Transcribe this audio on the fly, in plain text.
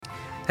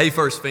Hey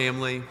First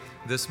family,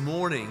 this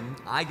morning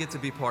I get to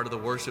be part of the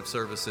worship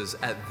services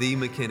at the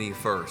McKinney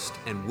First.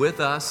 And with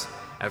us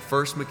at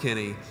First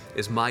McKinney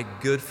is my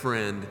good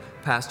friend,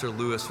 Pastor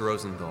Louis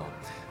Rosenthal.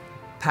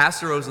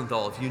 Pastor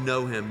Rosenthal, if you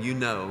know him, you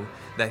know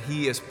that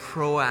he is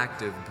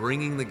proactive,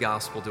 bringing the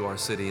gospel to our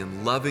city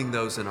and loving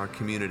those in our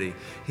community.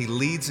 He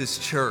leads his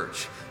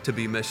church to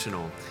be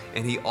missional,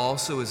 and he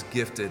also is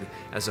gifted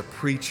as a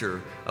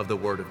preacher of the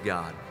Word of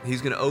God.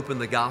 He's going to open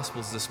the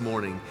Gospels this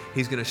morning.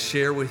 He's going to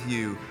share with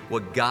you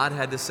what God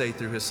had to say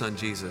through his son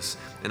Jesus,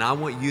 and I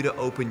want you to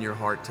open your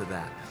heart to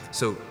that.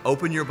 So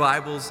open your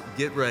Bibles,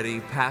 get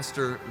ready,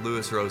 Pastor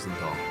Louis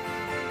Rosenthal.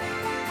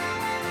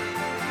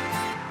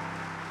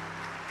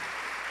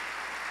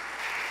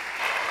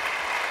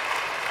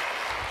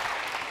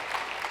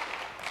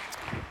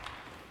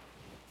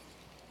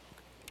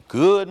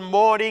 Good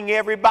morning,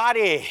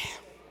 everybody.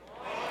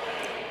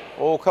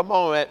 Oh, come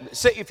on.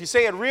 If you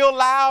say it real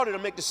loud, it'll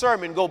make the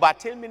sermon go by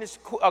 10 minutes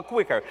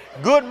quicker.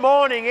 Good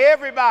morning,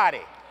 everybody.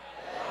 Good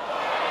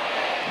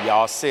morning.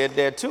 Y'all said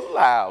that too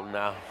loud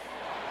now.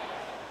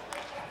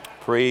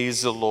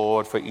 Praise the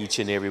Lord for each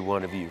and every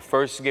one of you.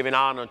 First, giving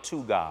honor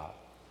to God,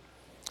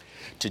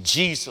 to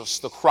Jesus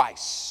the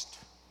Christ,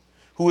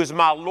 who is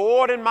my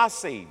Lord and my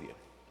Savior,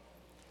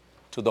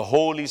 to the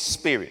Holy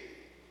Spirit,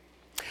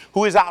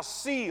 who is our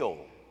seal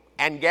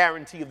and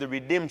guarantee of the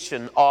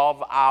redemption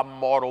of our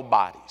mortal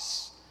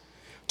bodies.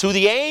 To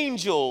the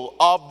angel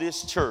of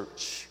this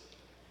church,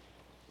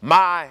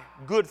 my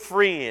good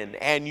friend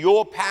and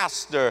your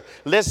pastor,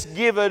 let's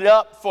give it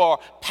up for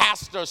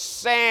Pastor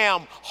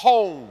Sam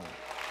Home.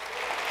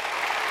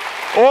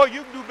 Oh,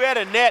 you can do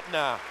better than that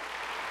now.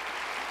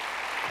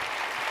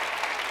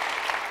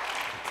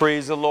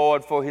 Praise the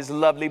Lord for his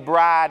lovely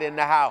bride in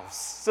the house,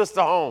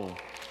 Sister Home.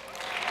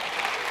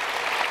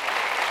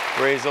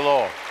 Praise the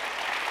Lord.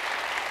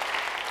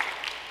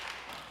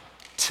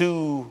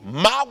 To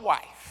my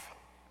wife,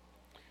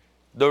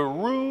 the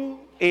roux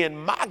in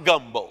my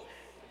gumbo,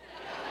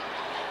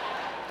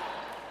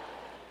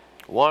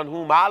 one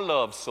whom I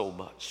love so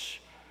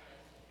much.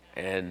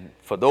 And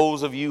for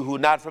those of you who are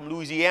not from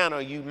Louisiana,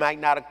 you might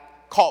not have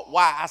caught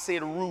why I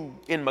said roux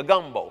in my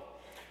gumbo.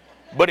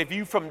 But if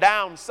you from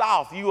down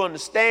south, you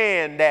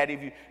understand that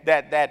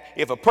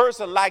if a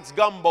person likes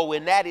gumbo,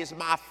 and that is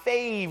my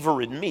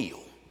favorite meal,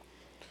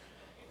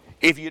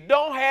 if you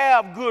don't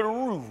have good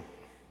roux,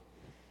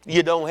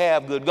 you don't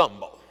have good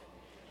gumbo.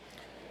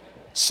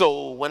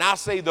 So when I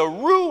say the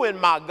roux in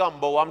my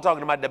gumbo, I'm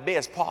talking about the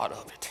best part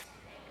of it.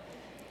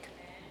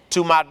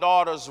 To my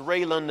daughters,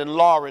 Raylan and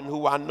Lauren,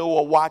 who I know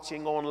are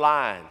watching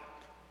online.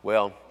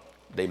 Well,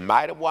 they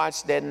might have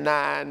watched at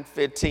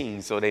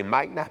 9:15, so they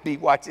might not be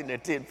watching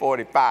at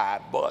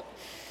 10:45, but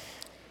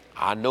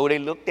I know they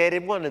looked at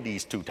it one of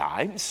these two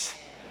times.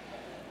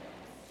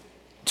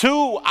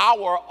 To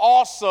our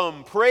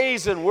awesome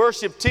praise and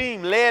worship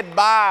team led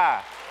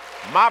by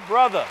my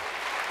brother,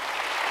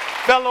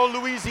 fellow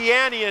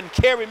Louisianian,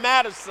 Kerry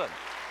Madison.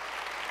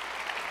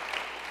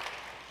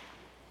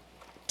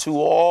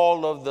 To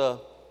all of the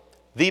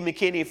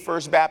McKinney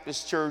First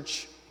Baptist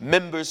Church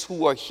members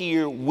who are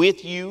here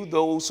with you,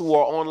 those who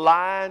are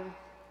online.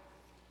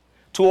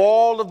 To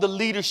all of the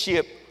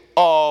leadership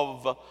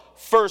of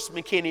First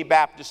McKinney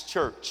Baptist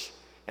Church.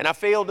 And I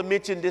failed to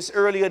mention this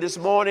earlier this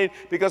morning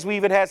because we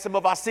even had some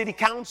of our city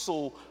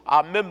council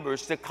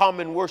members to come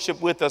and worship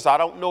with us. I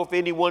don't know if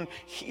anyone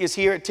is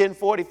here at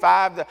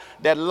 10:45.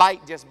 That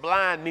light just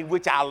blinded me,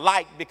 which I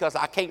like because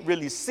I can't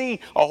really see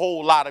a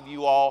whole lot of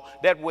you all.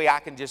 That way I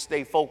can just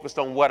stay focused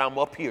on what I'm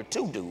up here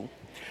to do.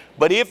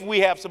 But if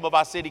we have some of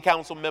our city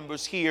council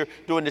members here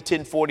during the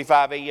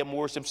 10:45 a.m.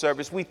 worship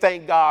service, we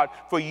thank God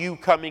for you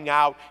coming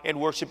out and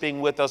worshiping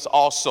with us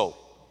also.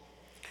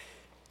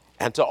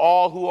 And to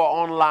all who are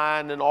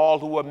online and all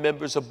who are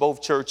members of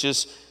both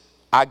churches,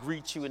 I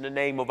greet you in the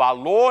name of our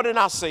Lord and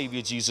our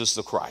Savior, Jesus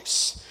the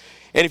Christ.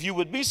 And if you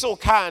would be so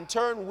kind,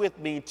 turn with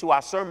me to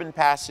our sermon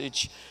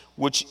passage,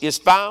 which is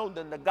found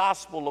in the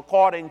Gospel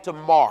according to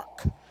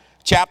Mark,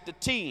 chapter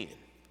 10,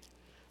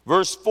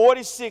 verse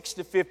 46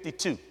 to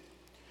 52.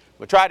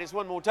 We'll try this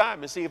one more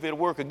time and see if it'll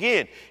work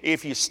again.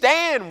 If you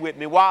stand with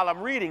me while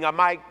I'm reading, I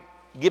might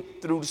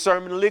get through the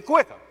sermon a little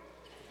quicker.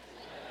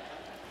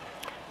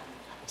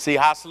 See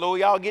how slow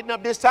y'all getting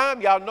up this time?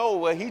 Y'all know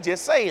what he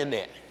just saying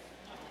that.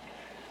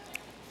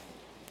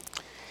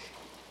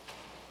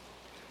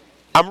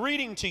 I'm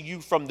reading to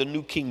you from the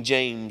New King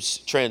James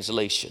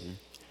translation.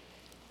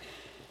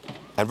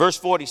 And verse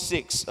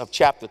 46 of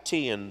chapter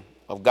 10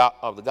 of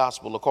the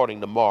Gospel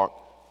according to Mark.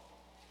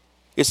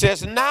 It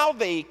says, now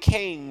they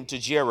came to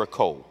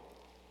Jericho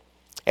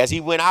as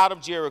he went out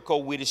of Jericho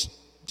with his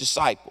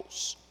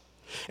disciples.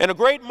 And a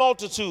great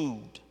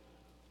multitude,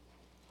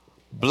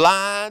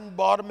 blind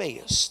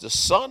Bartimaeus, the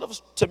son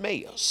of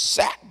Timaeus,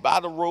 sat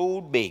by the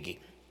road begging.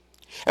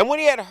 And when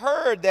he had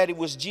heard that it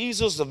was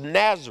Jesus of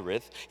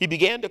Nazareth, he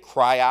began to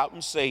cry out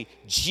and say,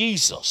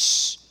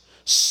 Jesus,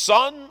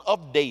 Son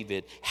of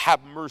David,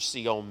 have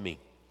mercy on me.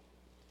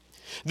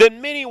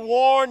 Then many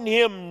warned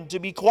him to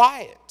be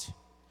quiet,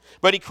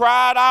 but he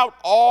cried out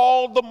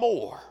all the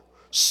more,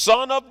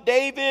 Son of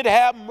David,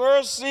 have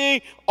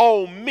mercy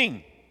on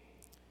me."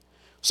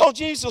 So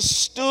Jesus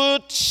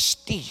stood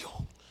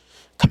still,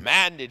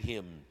 commanded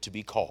him to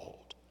be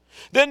called.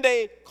 Then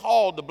they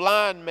called the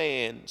blind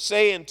man,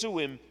 saying to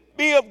him,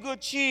 "Be of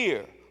good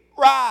cheer,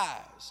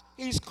 rise,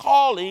 he's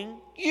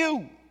calling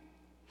you."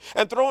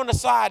 And throwing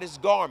aside his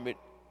garment,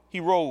 he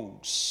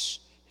rose,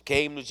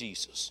 came to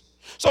Jesus.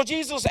 So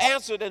Jesus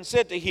answered and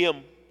said to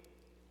him,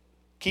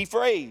 key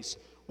phrase,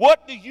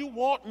 "What do you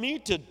want me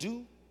to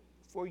do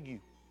for you?"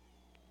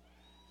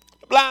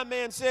 The blind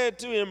man said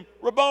to him,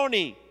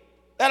 "Rabboni,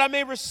 that I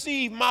may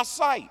receive my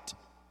sight."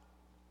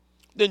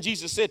 Then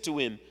Jesus said to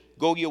him,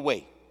 "Go your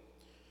way.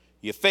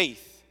 Your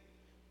faith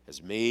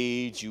has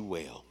made you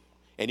well."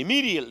 And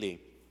immediately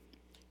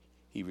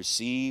he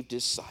received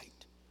his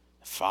sight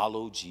and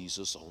followed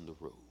Jesus on the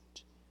road.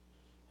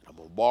 And I'm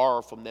going to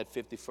borrow from that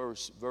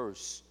 51st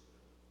verse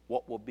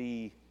what will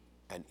be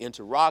an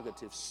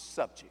interrogative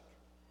subject.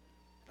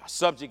 Our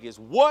subject is,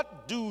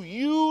 what do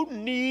you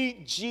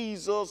need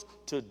Jesus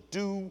to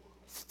do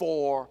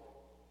for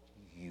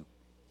you?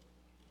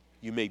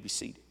 You may be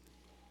seated.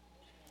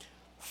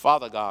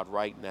 Father God,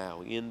 right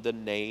now, in the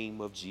name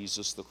of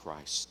Jesus the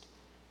Christ,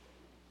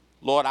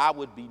 Lord, I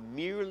would be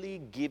merely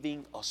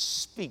giving a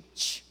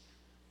speech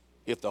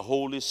if the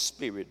Holy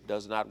Spirit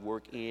does not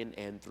work in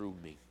and through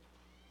me.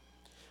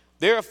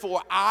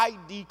 Therefore, I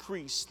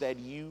decrease that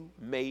you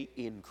may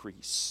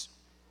increase.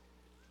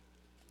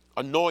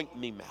 Anoint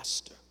me,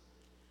 Master,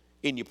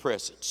 in your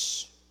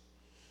presence.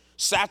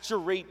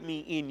 Saturate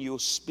me in your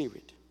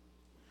spirit,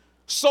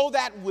 so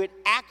that with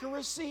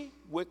accuracy,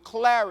 with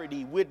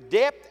clarity, with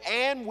depth,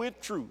 and with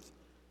truth,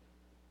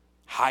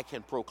 I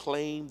can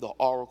proclaim the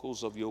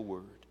oracles of your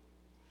word.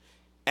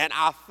 And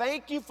I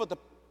thank you for the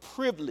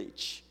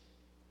privilege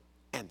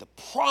and the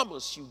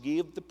promise you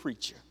give the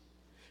preacher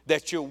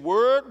that your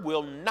word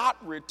will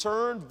not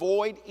return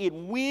void. It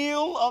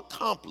will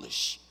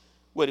accomplish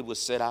what it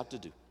was set out to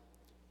do.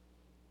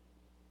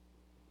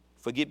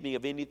 Forgive me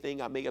of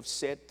anything I may have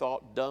said,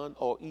 thought, done,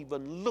 or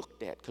even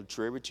looked at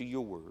contrary to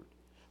your word,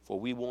 for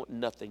we want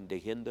nothing to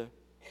hinder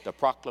the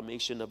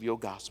proclamation of your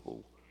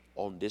gospel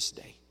on this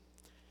day.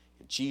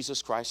 In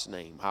Jesus Christ's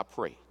name I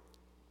pray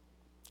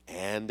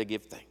and to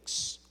give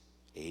thanks.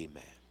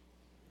 Amen.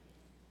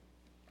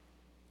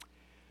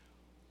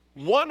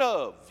 One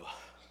of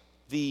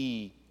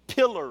the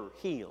pillar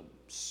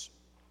hymns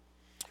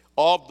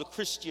of the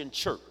Christian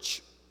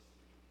church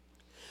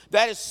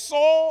that is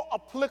so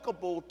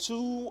applicable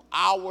to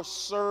our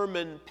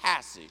sermon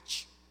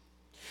passage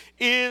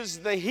is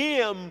the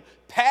hymn,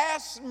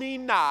 "Pass Me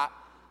Not,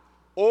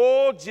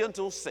 O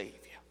Gentle Savior."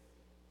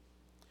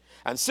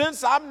 And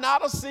since I'm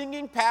not a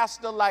singing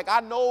pastor, like I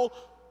know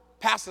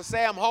Pastor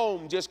Sam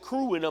Holmes just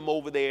crewing them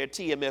over there at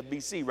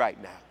TMFBC right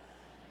now.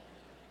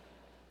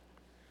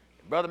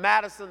 Brother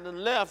Madison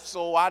done left,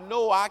 so I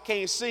know I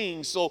can't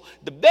sing. So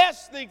the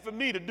best thing for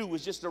me to do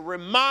is just to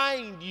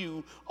remind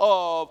you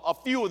of a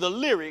few of the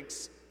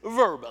lyrics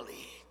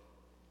verbally.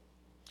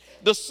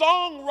 The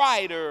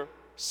songwriter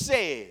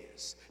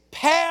says,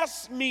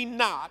 "Pass me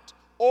not,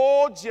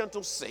 O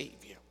gentle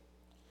Savior.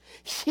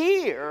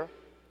 Hear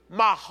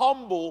my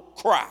humble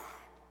cry.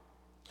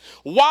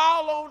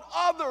 While on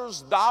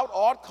others thou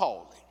art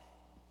calling,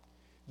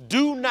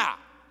 do not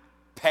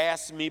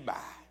pass me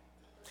by."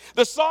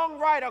 The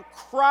songwriter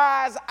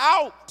cries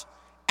out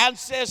and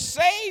says,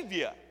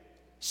 "Savior,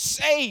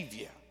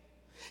 Savior,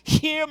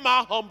 hear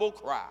my humble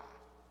cry.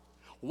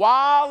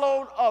 While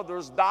on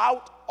others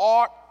thou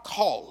art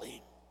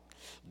calling,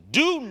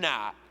 do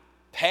not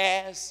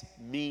pass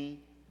me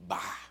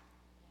by."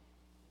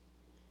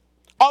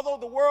 Although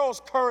the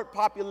world's current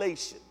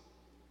population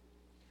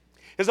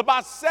is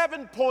about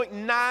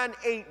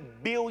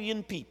 7.98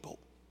 billion people,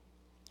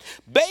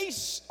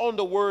 based on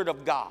the word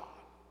of God,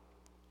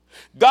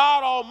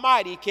 God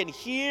Almighty can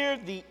hear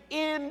the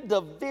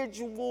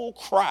individual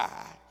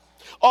cry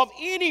of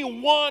any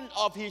one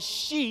of his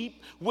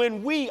sheep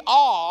when we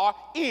are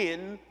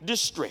in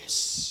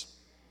distress.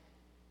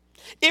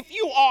 If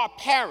you are a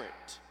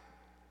parent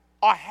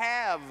or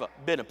have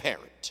been a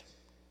parent,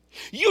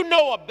 you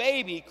know a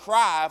baby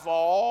cry for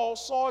all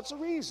sorts of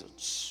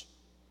reasons.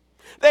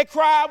 They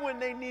cry when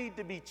they need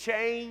to be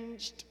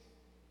changed.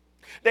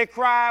 They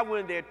cry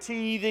when they're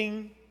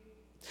teething.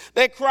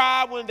 They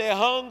cry when they're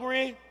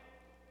hungry.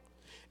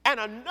 And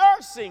a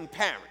nursing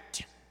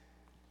parent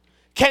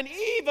can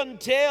even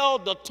tell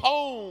the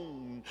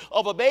tone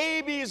of a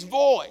baby's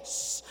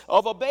voice,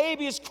 of a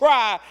baby's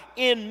cry,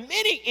 in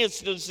many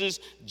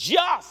instances,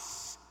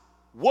 just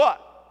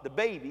what the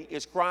baby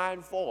is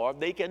crying for.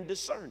 They can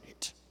discern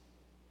it.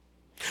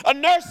 A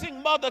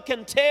nursing mother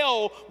can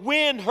tell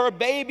when her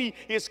baby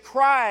is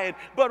crying,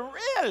 but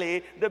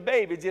really, the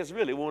baby just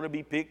really want to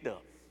be picked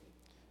up.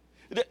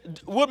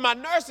 Would my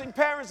nursing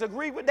parents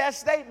agree with that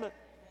statement?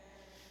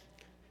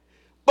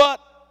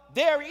 But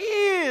there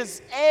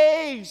is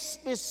a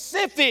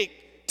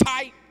specific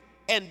type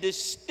and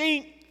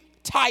distinct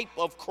type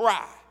of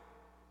cry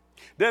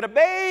that a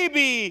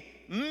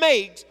baby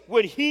makes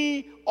when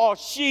he or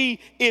she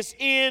is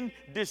in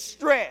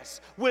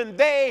distress, when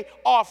they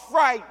are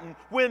frightened,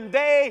 when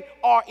they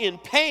are in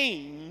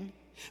pain,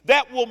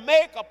 that will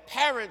make a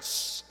parent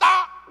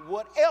stop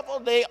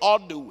whatever they are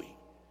doing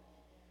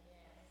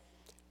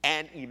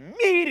and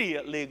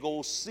immediately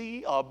go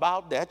see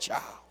about that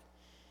child.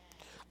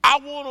 I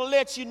want to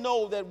let you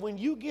know that when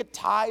you get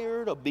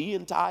tired of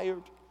being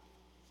tired,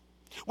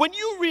 when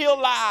you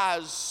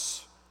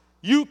realize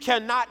you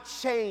cannot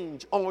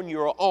change on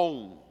your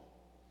own,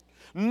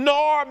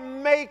 nor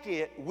make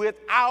it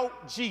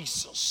without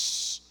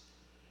Jesus,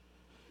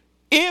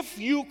 if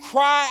you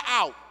cry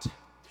out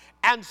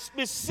and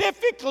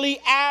specifically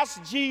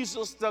ask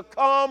Jesus to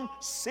come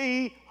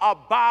see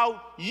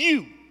about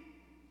you,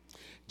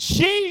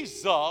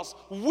 Jesus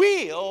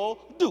will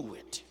do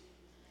it.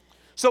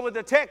 So with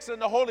the text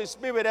and the Holy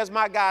Spirit as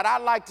my guide,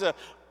 I'd like to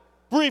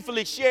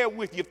briefly share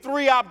with you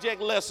 3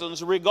 object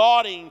lessons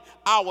regarding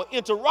our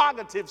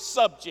interrogative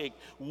subject.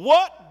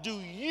 What do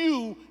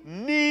you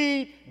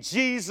need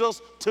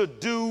Jesus to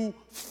do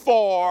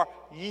for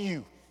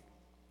you?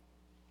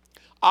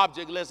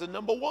 Object lesson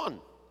number 1.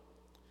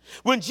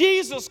 When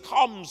Jesus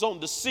comes on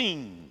the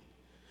scene,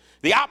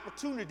 the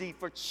opportunity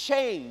for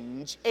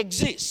change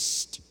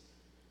exists.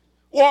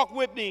 Walk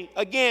with me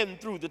again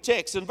through the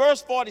text. In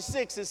verse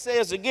 46, it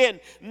says again,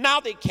 now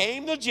they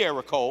came to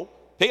Jericho.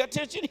 Pay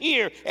attention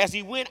here. As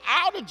he went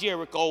out of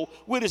Jericho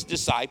with his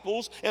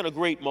disciples and a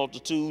great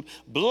multitude,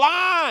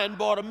 blind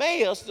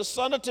Bartimaeus, the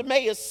son of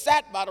Timaeus,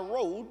 sat by the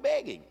road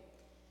begging.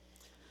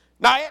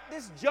 Now at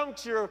this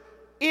juncture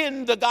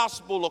in the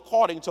gospel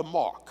according to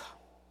Mark,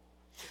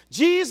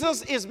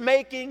 Jesus is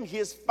making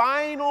his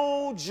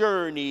final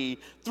journey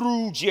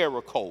through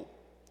Jericho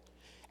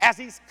as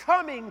he's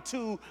coming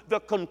to the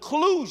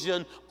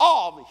conclusion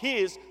of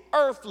his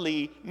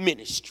earthly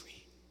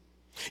ministry.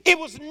 It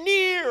was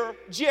near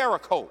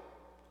Jericho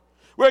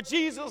where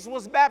Jesus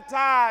was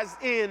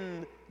baptized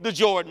in the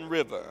Jordan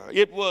River.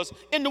 It was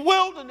in the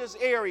wilderness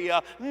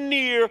area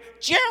near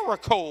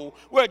Jericho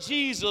where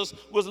Jesus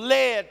was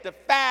led to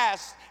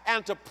fast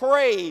and to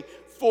pray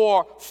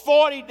for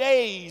 40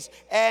 days,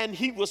 and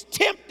he was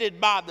tempted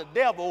by the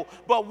devil.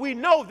 But we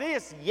know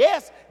this,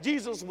 yes,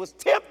 Jesus was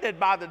tempted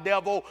by the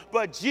devil,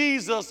 but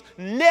Jesus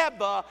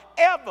never,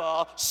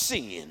 ever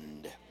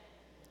sinned.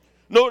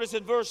 Notice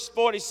in verse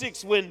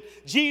 46, when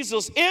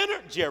Jesus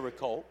entered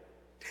Jericho,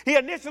 he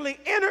initially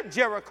entered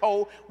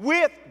Jericho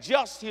with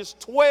just his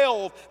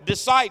 12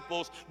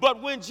 disciples.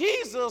 But when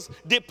Jesus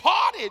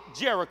departed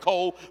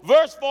Jericho,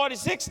 verse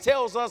 46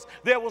 tells us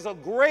there was a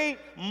great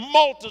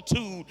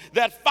multitude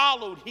that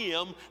followed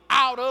him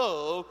out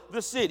of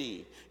the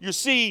city. You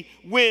see,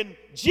 when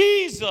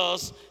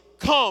Jesus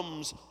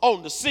comes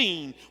on the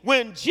scene,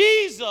 when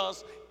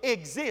Jesus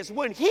exists,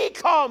 when he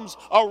comes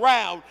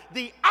around,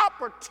 the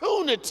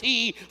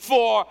opportunity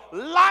for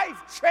life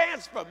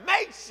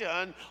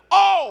transformation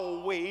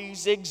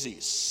always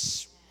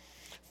exists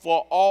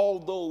for all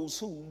those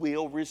who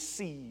will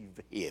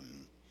receive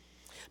him.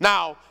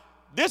 Now,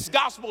 this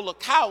gospel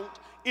account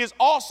is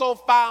also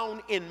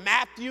found in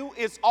Matthew.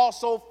 It's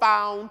also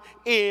found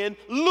in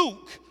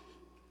Luke.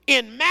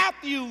 In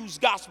Matthew's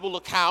gospel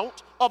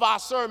account of our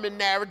sermon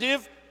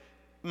narrative,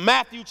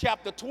 Matthew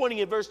chapter 20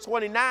 and verse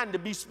 29 to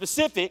be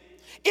specific,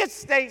 it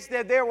states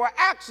that there were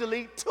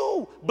actually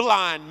 2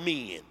 blind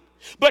men.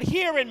 But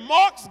here in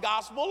Mark's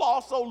gospel,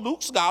 also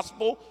Luke's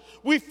gospel,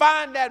 we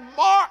find that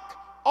Mark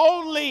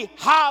only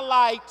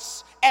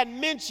highlights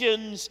and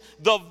mentions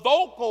the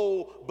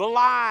vocal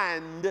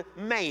blind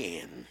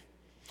man.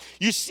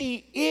 You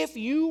see, if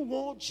you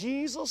want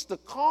Jesus to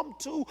come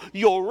to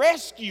your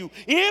rescue,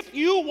 if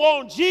you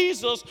want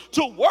Jesus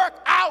to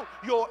work out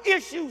your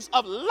issues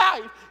of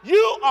life,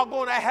 you are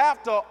going to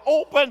have to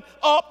open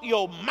up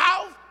your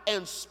mouth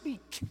and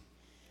speak.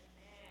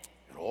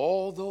 And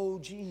although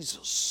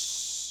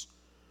Jesus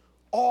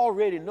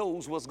already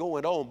knows what's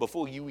going on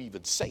before you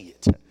even say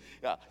it,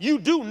 you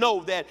do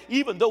know that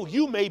even though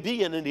you may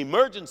be in an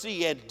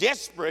emergency and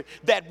desperate,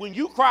 that when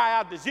you cry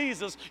out to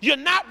Jesus, you're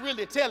not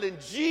really telling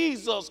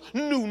Jesus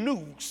new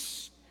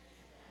news.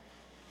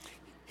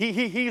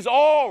 He's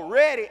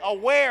already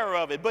aware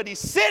of it, but he's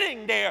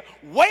sitting there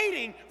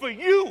waiting for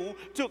you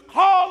to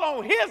call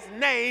on his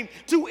name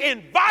to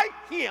invite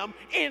him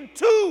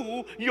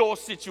into your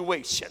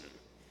situation.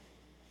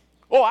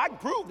 Oh, I can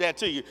prove that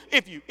to you.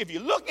 If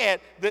you look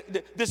at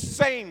the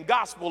same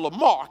gospel of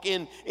Mark,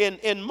 in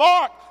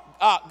Mark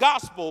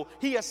gospel,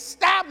 he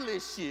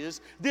establishes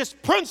this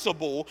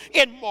principle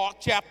in Mark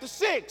chapter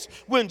 6.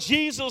 When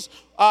Jesus,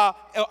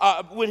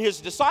 when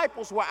his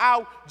disciples were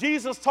out,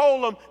 Jesus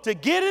told them to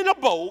get in a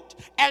boat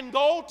and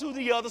go to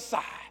the other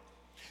side.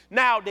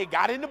 Now, they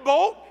got in the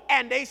boat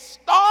and they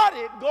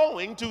started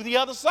going to the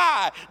other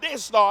side. They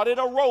started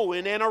a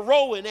rowing and a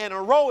rowing and a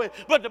rowing,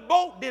 but the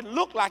boat didn't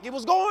look like it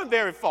was going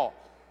very far.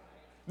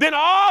 Then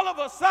all of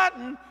a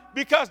sudden,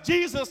 because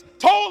Jesus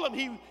told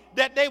them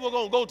that they were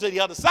going to go to the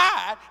other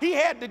side. He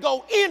had to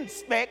go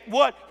inspect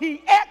what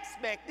he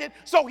expected.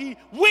 So he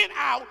went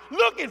out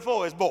looking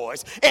for his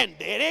boys. And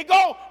there they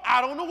go,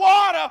 out on the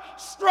water,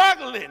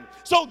 struggling.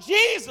 So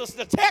Jesus,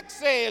 the text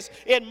says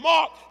in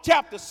Mark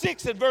chapter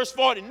 6 and verse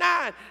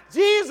 49,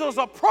 Jesus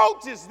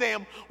approaches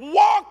them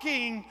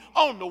walking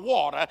on the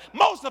water.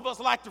 Most of us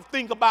like to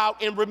think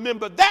about and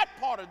remember that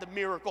part of the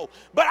miracle.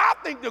 But I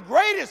think the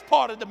greatest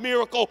part of the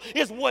miracle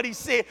is what he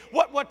said,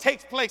 what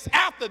takes place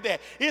after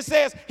that. It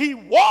says he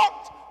walked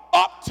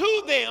up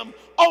to them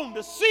on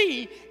the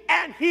sea,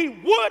 and he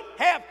would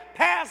have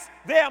passed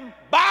them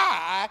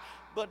by,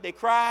 but they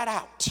cried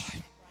out.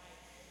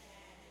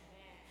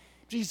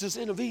 Jesus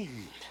intervened.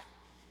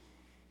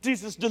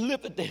 Jesus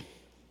delivered them.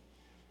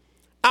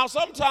 Now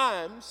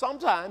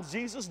sometimes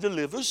Jesus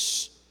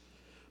delivers.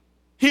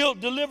 He'll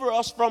deliver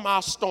us from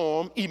our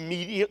storm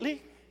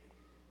immediately.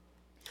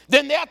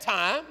 Then there are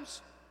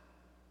times,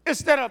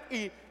 instead of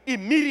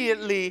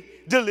immediately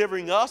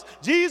delivering us,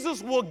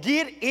 Jesus will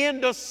get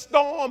in the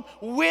storm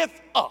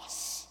with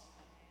us.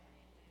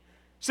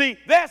 See,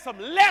 there's some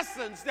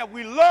lessons that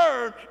we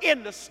learn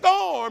in the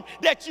storm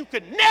that you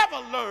could never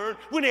learn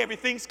when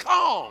everything's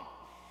calm.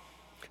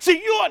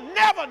 See, you'll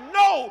never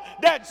know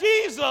that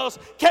Jesus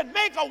can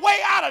make a way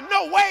out of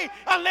no way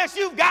unless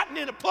you've gotten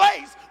in a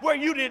place where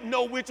you didn't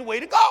know which way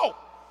to go.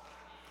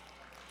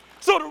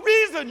 So the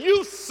reason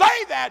you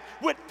say that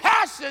with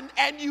passion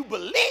and you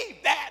believe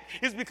that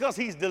is because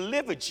he's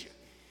delivered you.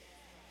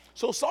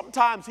 So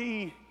sometimes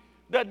he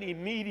doesn't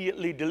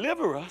immediately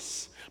deliver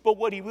us, but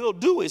what he will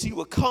do is he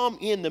will come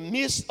in the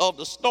midst of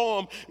the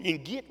storm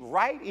and get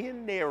right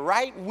in there,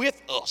 right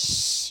with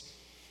us.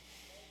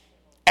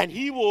 And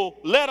he will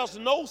let us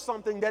know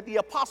something that the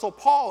Apostle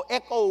Paul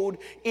echoed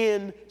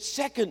in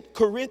 2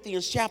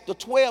 Corinthians chapter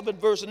 12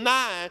 and verse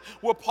 9,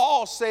 where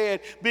Paul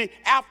said,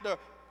 after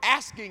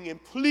asking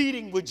and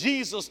pleading with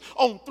Jesus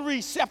on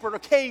 3 separate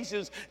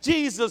occasions,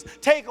 Jesus,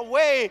 take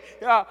away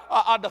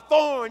the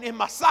thorn in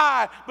my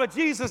side. But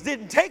Jesus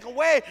didn't take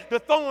away the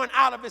thorn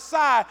out of his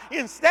side.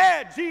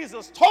 Instead,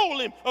 Jesus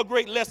told him a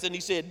great lesson. He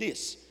said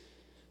this: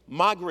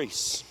 my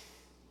grace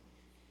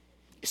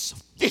is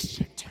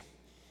sufficient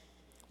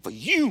for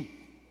you.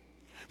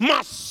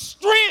 My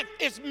strength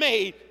is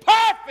made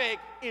perfect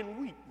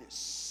in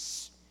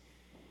weakness.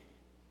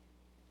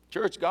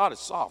 Church, God is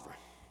sovereign.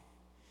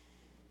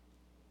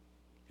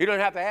 He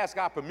doesn't have to ask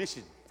our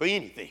permission for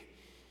anything.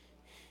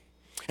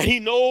 And he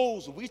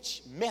knows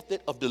which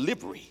method of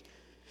delivery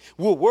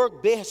will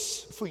work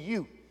best for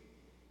you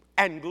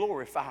and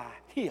glorify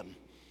him.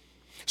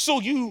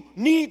 So you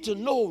need to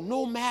know,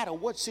 no matter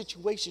what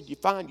situation you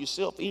find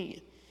yourself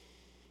in,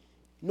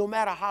 no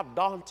matter how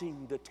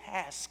daunting the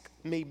task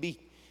may be,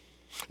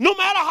 no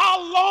matter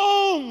how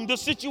long the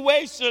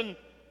situation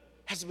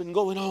has been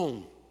going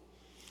on,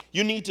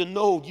 you need to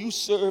know you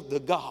serve the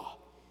God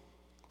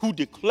who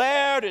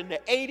declared in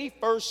the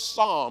 81st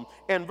Psalm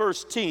and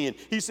verse 10,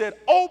 he said,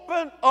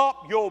 open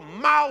up your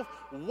mouth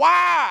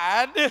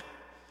wide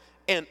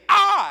and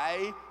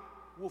I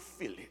will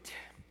fill it.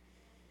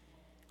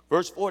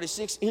 Verse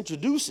 46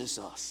 introduces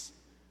us.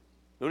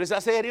 Notice I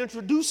said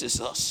introduces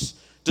us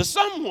to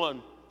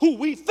someone who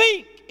we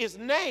think is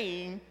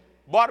named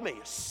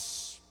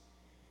Bartimaeus.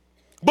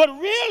 But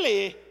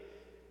really,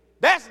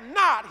 that's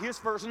not his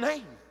first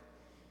name.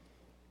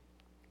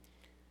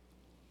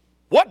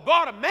 What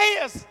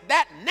Bartimaeus,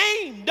 that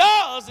name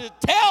does, it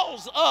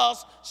tells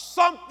us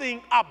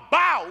something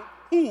about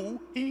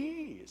who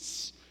he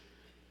is.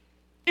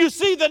 You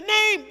see, the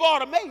name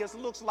Bartimaeus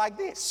looks like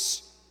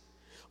this.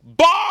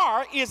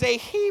 Bar is a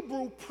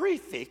Hebrew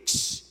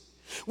prefix,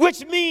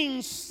 which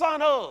means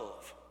son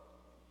of.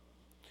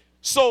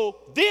 So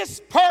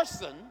this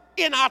person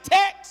in our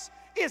text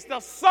is the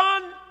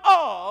son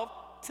of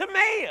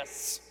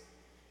Timaeus.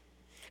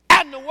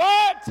 And the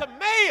word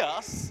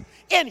Timaeus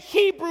in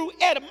Hebrew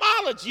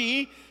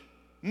etymology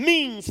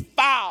means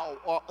foul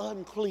or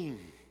unclean.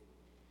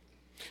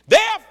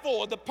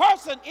 Therefore, the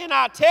person in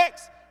our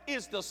text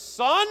is the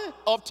son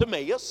of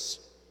Timaeus,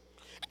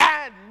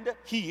 and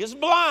he is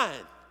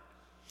blind.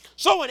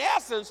 So in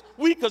essence,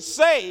 we could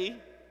say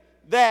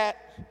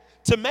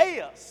that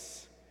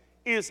Timaeus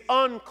is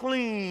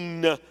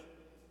unclean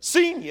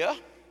senior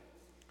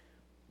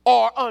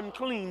or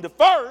unclean the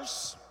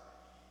first,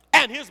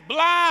 and his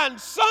blind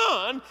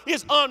son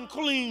is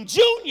unclean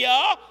junior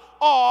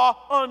or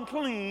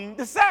unclean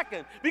the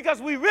second, because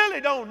we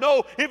really don't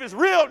know if his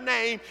real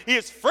name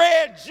is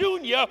Fred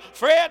Jr.,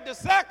 Fred the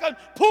second,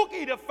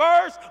 Pookie the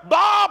first,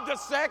 Bob the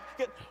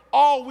second.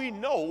 All we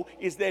know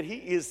is that he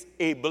is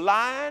a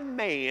blind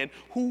man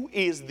who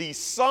is the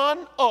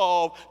son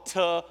of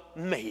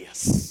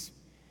Timaeus.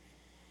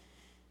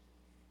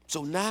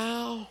 So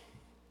now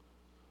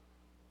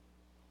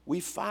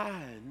we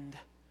find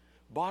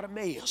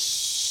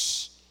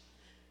Bartimaeus.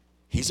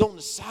 He's on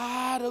the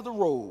side of the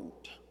road.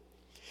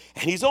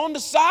 And he's on the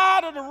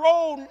side of the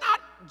road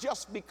not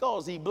just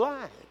because he's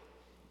blind.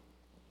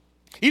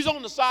 He's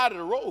on the side of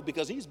the road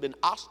because he's been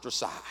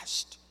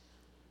ostracized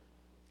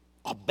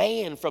or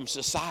banned from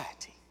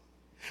society.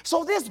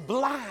 So this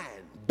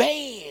blind,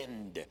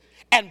 banned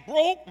and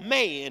broke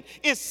man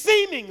is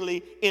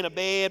seemingly in a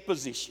bad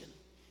position.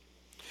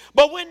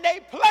 But when they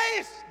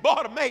placed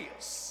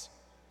Bartimaeus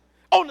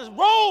on the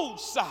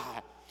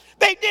roadside,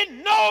 they didn't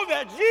know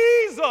that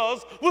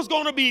Jesus was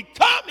going to be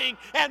coming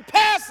and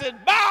passing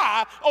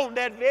by on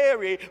that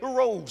very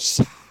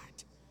roadside.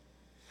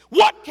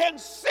 What can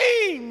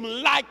seem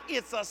like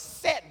it's a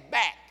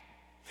setback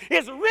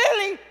is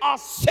really a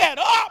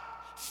setup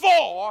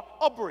for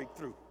a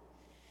breakthrough.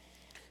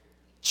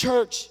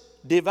 Church,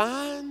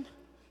 divine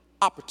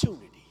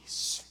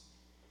opportunities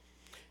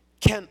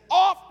can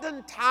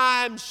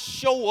oftentimes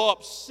show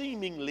up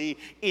seemingly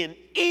in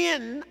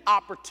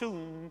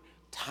inopportune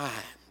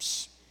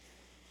times.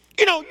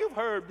 You know, you've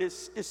heard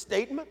this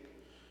statement.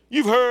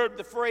 You've heard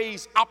the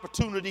phrase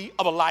opportunity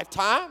of a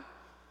lifetime.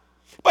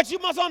 But you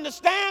must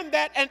understand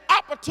that an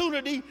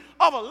opportunity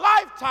of a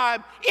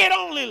lifetime, it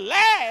only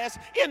lasts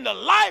in the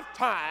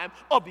lifetime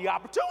of the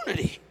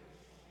opportunity.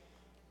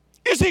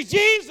 You see,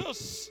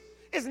 Jesus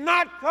is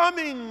not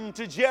coming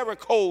to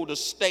Jericho to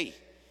stay.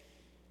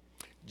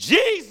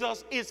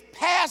 Jesus is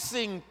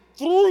passing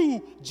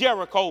through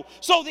Jericho.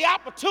 So the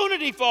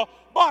opportunity for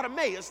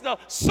Bartimaeus, the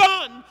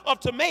son of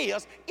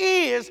Timaeus,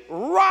 is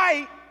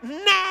right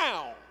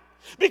now.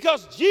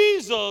 Because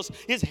Jesus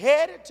is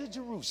headed to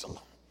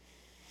Jerusalem,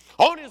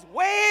 on his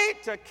way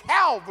to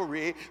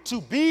Calvary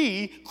to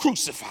be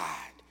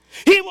crucified.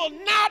 He will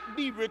not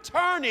be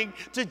returning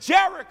to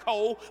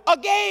Jericho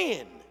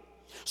again.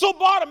 So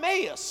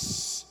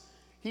Bartimaeus,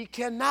 he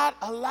cannot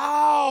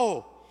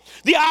allow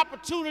the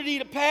opportunity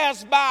to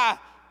pass by.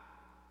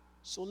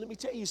 So let me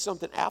tell you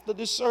something. After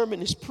this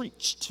sermon is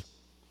preached,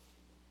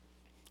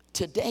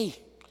 today,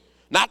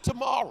 not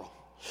tomorrow,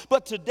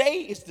 but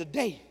today is the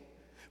day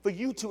for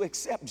you to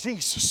accept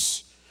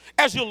Jesus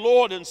as your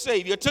Lord and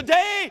Savior.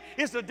 Today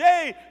is the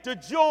day to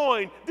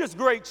join this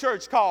great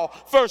church called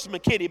First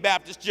McKinney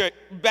Baptist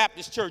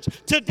Church.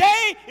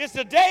 Today is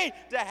the day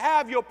to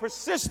have your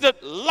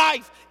persistent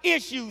life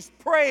issues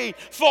prayed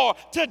for.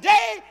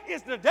 Today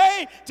is the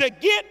day to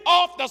get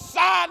off the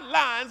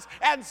sidelines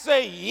and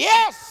say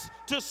yes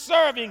to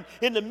serving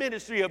in the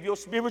ministry of your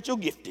spiritual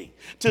gifting.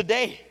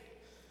 Today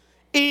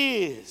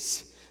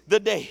is the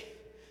day.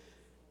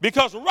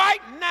 Because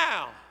right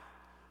now,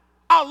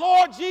 our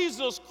Lord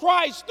Jesus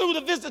Christ, through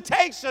the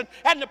visitation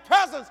and the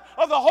presence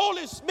of the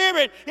Holy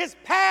Spirit, is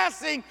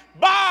passing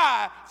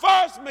by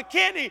First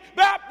McKinney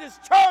Baptist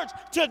Church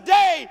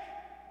today.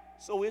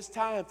 So it's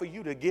time for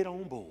you to get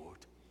on board.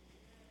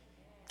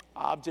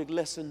 Object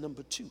lesson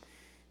number 2.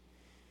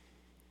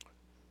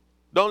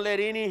 Don't let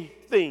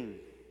anything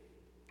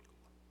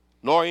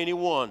nor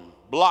anyone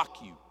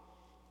block you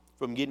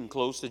from getting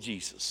close to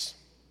Jesus.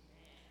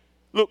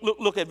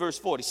 Look at verse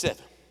 47.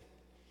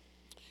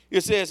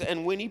 It says,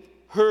 and when he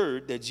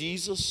heard that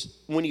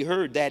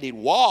it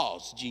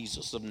was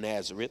Jesus of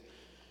Nazareth,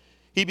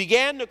 he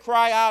began to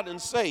cry out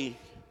and say,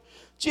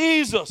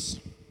 Jesus,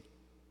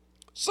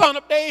 Son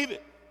of David,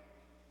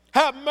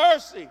 have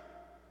mercy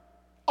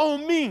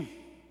on me.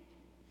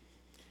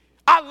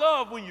 I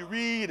love when you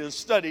read and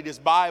study this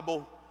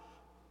Bible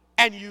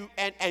and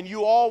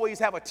you always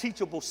have a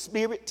teachable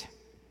spirit.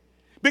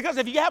 Because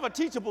if you have a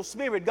teachable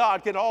spirit,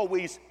 God can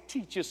always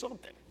teach you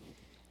something.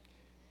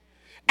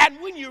 And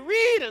when you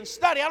read and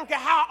study, I don't care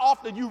how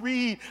often you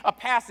read a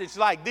passage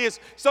like this,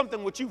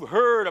 something which you've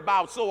heard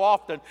about so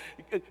often,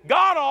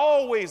 God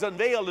always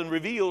unveils and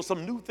reveals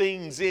some new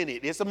things in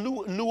it. There's some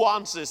new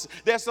nuances.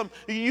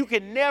 You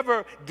can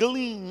never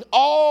glean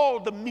all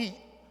the meat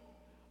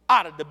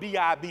out of the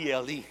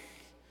Bible.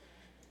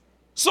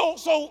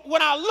 So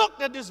when I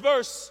looked at this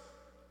verse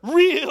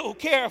real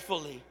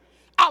carefully,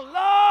 I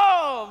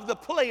love the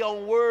play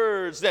on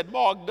words that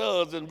Mark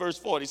does in verse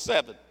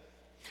 47.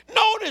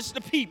 Notice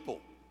the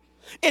people,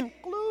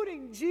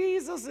 including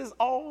Jesus'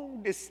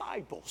 own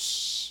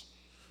disciples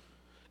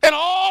and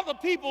all the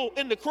people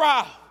in the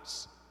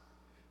crowds.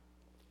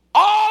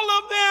 All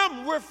of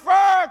them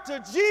refer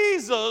to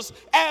Jesus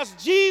as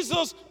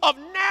Jesus of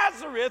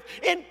Nazareth,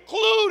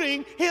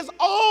 including his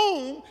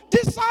own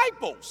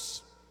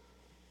disciples.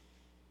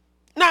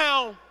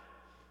 Now,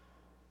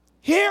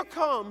 here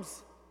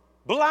comes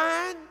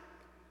blind,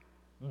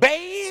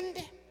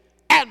 banned,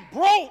 and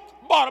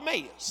broke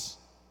Bartimaeus.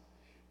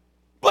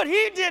 But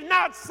he did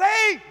not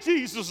say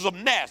Jesus of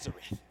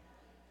Nazareth.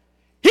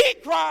 He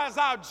cries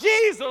out,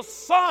 Jesus,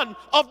 Son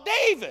of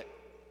David.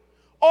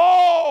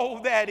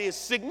 Oh, that is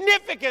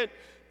significant,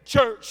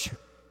 church.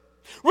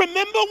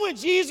 Remember when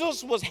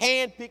Jesus was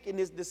handpicking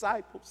his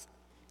disciples?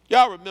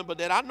 Y'all remember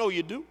that? I know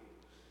you do.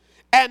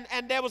 And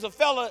there was a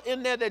fella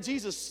in there that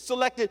Jesus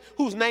selected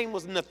whose name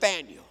was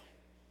Nathaniel.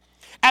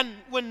 And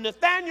when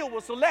Nathaniel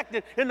was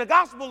selected in the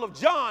Gospel of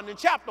John in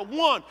chapter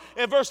 1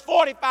 and verse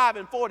 45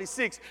 and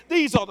 46,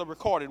 these are the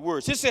recorded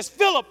words. It says,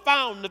 Philip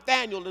found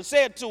Nathanael and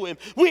said to him,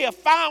 we have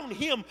found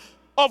him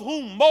of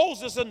whom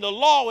Moses and the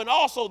law and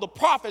also the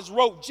prophets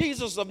wrote,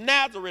 Jesus of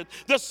Nazareth,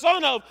 the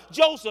son of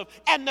Joseph.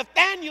 And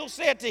Nathanael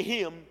said to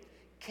him,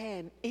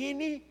 can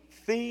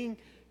anything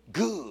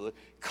good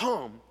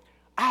come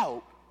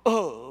out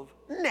of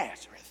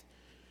Nazareth?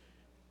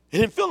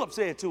 And then Philip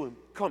said to him,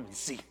 come and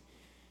see.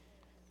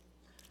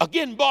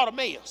 Again,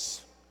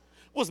 Bartimaeus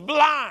was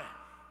blind.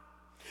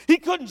 He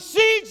couldn't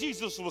see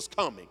Jesus was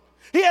coming.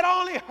 He had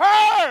only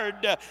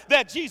heard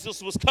that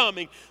Jesus was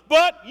coming.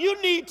 But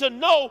you need to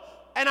know,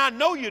 and I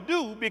know you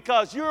do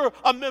because you're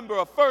a member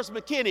of First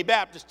McKinney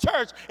Baptist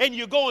Church and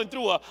you're going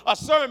through a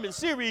sermon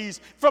series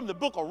from the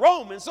book of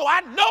Romans. So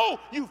I know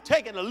you've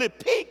taken a little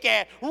peek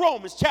at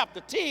Romans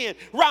chapter 10,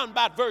 round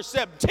about verse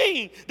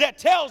 17, that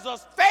tells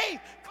us faith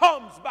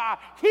comes by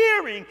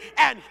hearing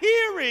and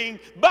hearing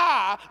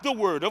by the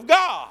word of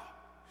God.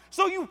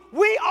 So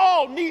we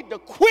all need to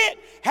quit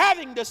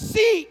having to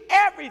see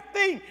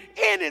everything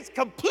in its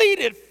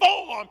completed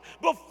form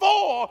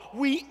before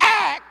we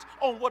act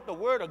on what the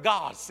word of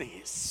God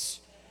says.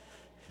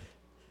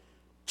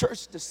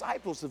 Church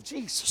disciples of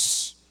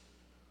Jesus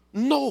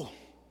know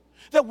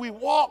that we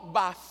walk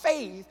by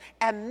faith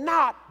and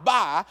not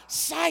by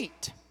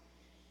sight.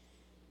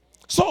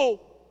 So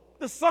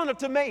the son of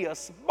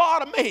Timaeus,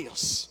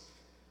 Bartimaeus,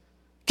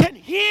 can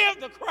hear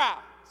the crowd.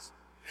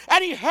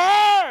 And he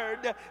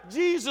heard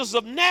Jesus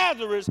of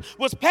Nazareth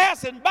was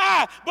passing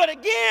by. But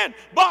again,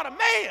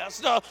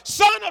 Bartimaeus, the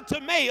son of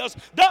Timaeus,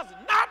 does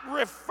not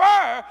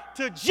refer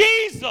to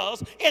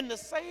Jesus in the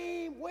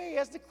same way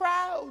as the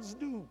crowds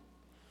do.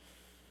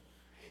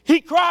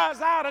 He cries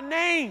out a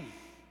name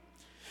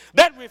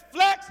that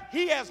reflects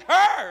he has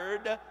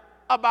heard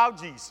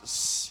about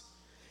Jesus.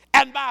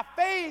 And by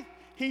faith,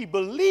 he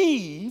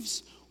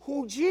believes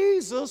who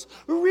Jesus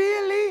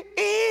really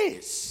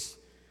is.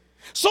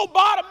 So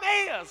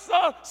Bartimaeus,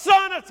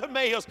 son of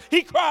Timaeus,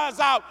 he cries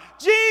out,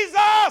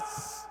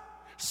 Jesus,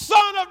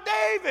 son of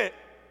David,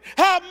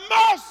 have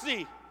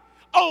mercy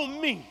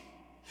on me.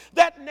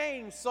 That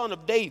name, son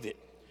of David,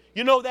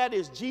 you know that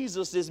is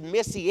Jesus'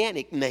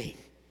 messianic name.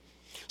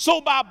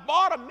 So by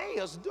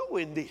Bartimaeus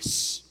doing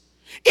this,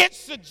 it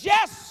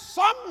suggests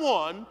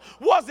someone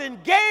was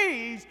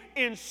engaged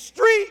in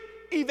street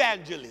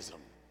evangelism.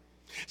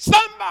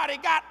 Somebody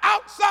got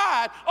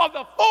outside of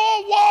the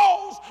four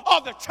walls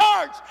of the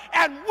church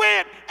and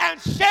went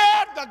and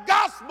shared the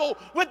gospel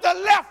with the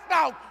left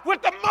out,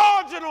 with the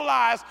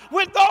marginalized,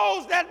 with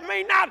those that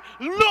may not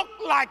look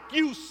like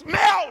you,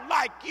 smell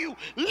like you,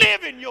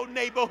 live in your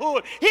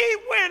neighborhood. He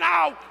went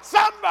out,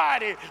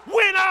 somebody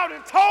went out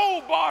and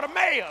told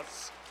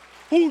Bartimaeus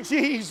who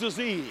Jesus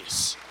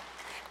is.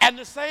 And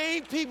the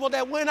same people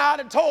that went out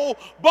and told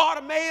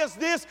Bartimaeus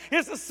this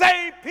is the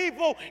same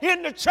people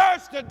in the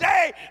church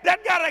today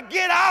that got to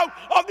get out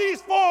of these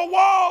four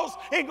walls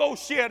and go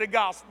share the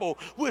gospel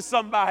with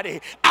somebody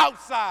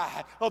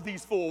outside of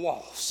these four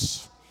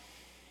walls.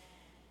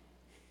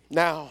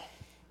 Now,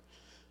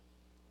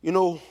 you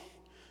know,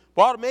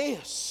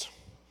 Bartimaeus,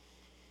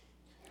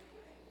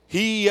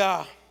 he,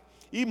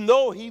 even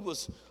though he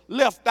was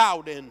left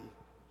out and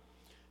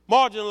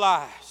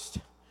marginalized,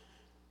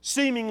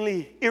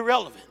 seemingly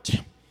irrelevant,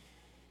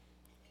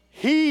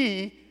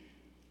 he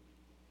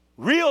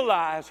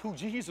realized who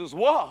Jesus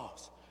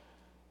was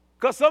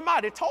because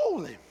somebody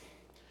told him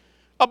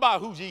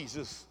about who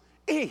Jesus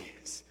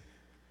is.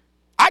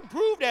 I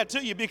prove that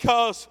to you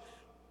because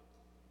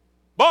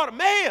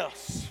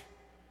Bartimaeus,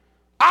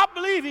 I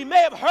believe he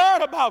may have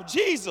heard about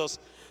Jesus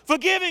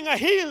forgiving a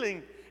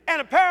healing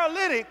and a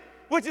paralytic,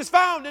 which is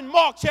found in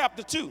Mark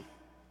chapter 2.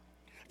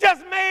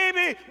 Just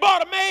maybe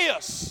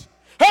Bartimaeus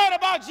heard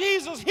about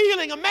Jesus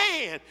healing a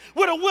man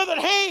with a withered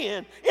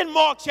hand in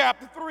Mark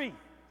chapter 3.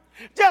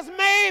 Just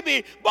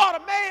maybe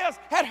Bartimaeus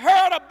had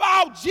heard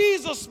about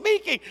Jesus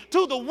speaking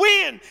to the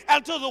wind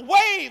and to the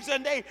waves,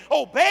 and they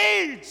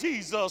obeyed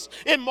Jesus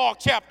in Mark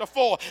chapter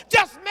 4.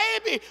 Just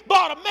maybe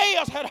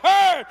Bartimaeus had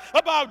heard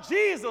about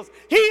Jesus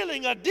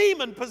healing a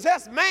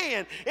demon-possessed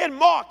man in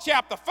Mark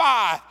chapter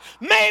 5.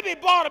 Maybe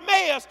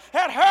Bartimaeus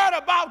had heard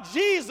about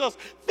Jesus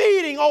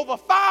feeding over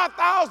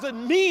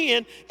 5,000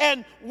 men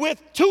and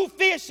with 2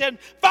 fish and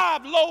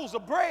 5 loaves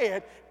of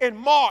bread in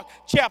Mark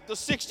chapter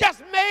 6.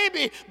 Just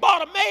maybe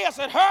Bartimaeus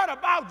had heard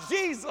about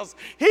Jesus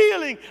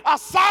healing a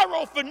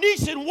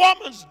Syrophoenician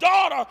woman's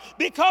daughter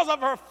because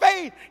of her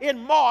faith in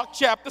Mark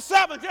chapter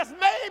 7. Just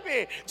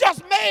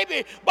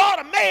maybe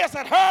Bartimaeus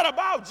had heard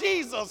about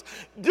Jesus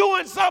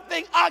doing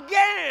something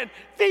again,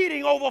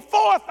 feeding over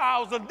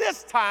 4,000,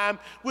 this time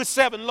with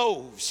 7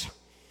 loaves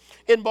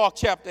in Mark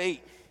chapter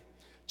 8.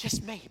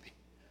 Just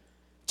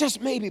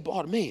maybe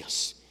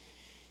Bartimaeus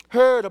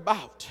heard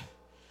about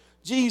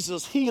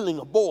Jesus healing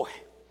a boy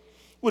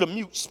with a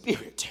mute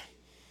spirit.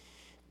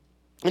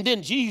 And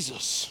then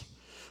Jesus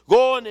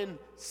going and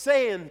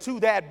saying to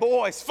that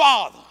boy's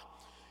father,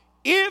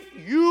 if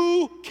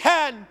you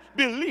can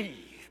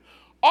believe,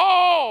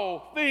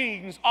 all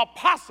things are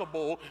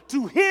possible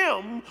to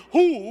him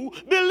who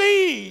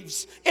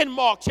believes in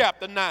Mark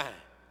chapter 9.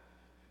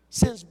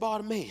 Since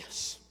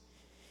Bartimaeus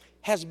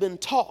has been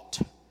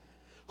taught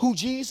who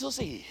Jesus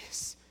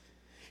is,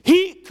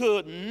 he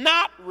could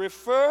not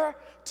refer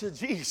to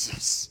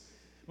Jesus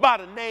by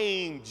the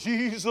name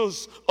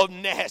Jesus of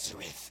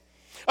Nazareth.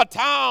 A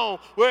town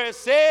where it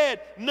said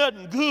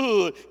nothing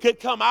good could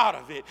come out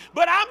of it.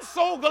 But I'm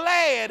so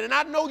glad, and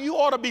I know you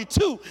ought to be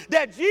too,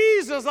 that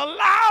Jesus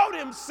allowed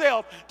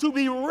himself to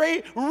be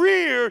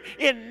reared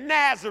in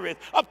Nazareth,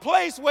 a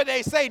place where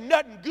they say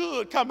nothing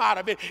good come out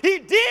of it. He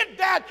did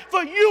that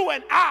for you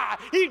and I.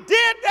 He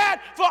did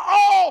that for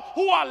all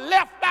who are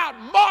left out,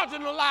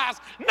 marginalized,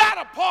 not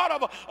a part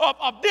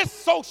of this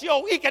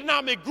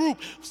socio-economic group,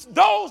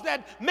 those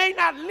that may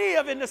not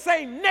live in the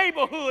same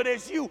neighborhood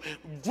as you,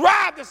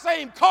 drive the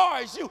same car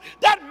as you.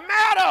 Doesn't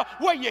matter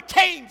where you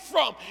came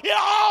from.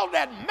 All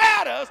that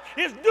matters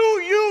is, do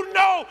you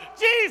know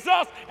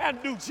Jesus,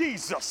 and do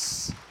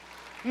Jesus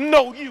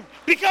know you?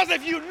 Because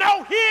if you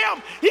know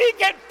him, he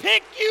can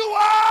pick you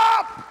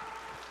up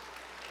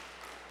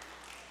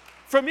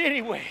from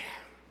anywhere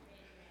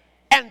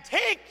and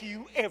take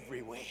you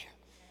everywhere.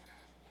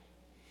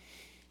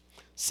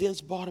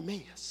 Since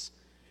Bartimaeus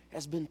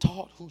has been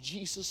taught who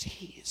Jesus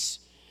is,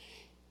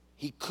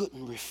 he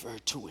couldn't refer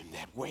to him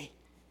that way.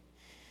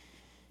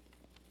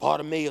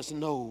 Bartimaeus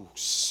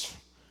knows,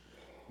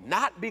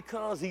 not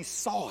because he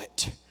saw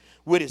it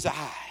with his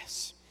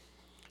eyes,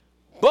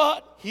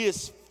 but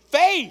his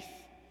faith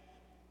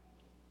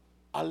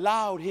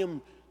allowed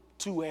him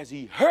to, as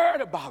he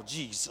heard about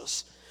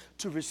Jesus,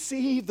 to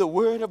receive the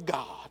word of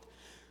God.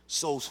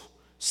 So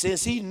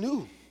since he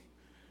knew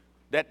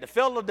that the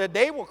fellow that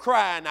they were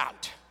crying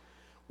out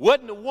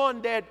wasn't the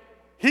one that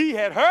he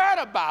had heard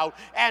about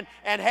and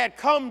had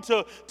come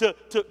to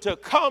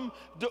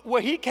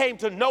where he came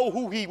to know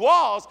who he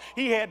was,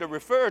 he had to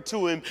refer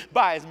to him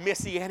by his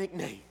messianic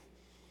name.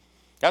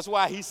 That's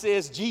why he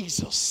says,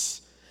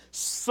 Jesus,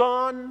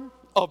 Son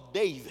of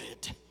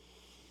David,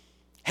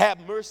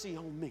 have mercy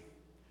on me.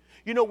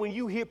 You know, when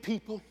you hear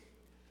people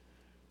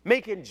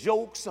making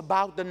jokes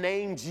about the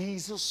name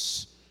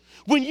Jesus,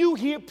 when you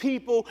hear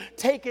people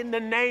taking the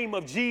name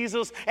of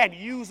Jesus and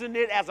using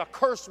it as a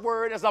curse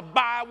word, as a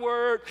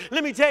byword,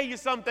 let me tell you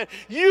something.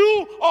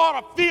 You ought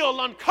to feel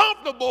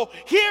uncomfortable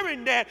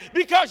hearing that,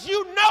 because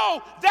you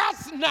know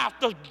that's not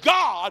the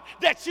God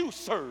that you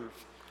serve.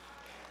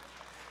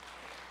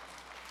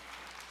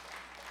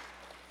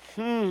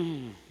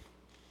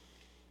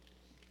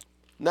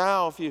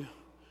 Now, if you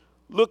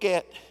look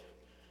at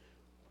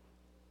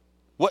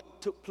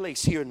what took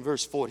place here in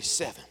verse 48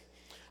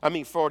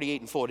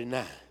 and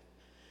 49.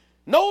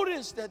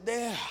 Notice that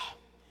there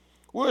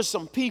were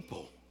some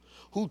people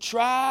who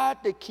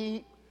tried to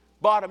keep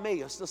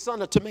Bartimaeus, the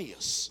son of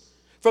Timaeus,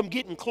 from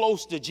getting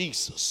close to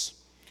Jesus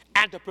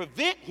and to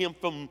prevent him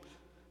from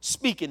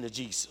speaking to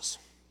Jesus.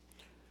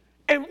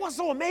 And what's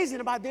so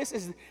amazing about this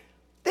is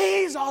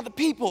these are the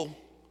people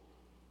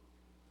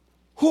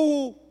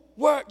who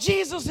were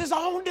Jesus'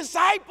 own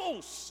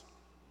disciples.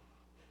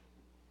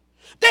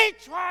 They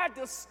tried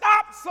to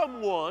stop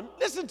someone,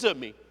 listen to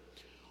me,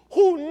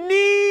 who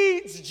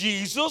needs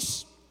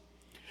Jesus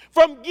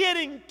from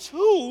getting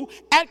to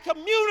and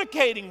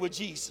communicating with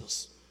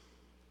Jesus.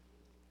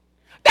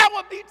 That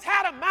would be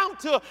tantamount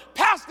to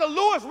Pastor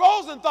Louis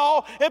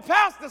Rosenthal and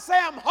Pastor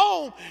Sam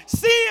Holm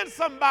seeing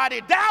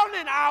somebody down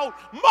and out,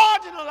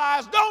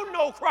 marginalized, don't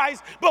know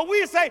Christ, but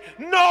we say,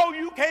 no,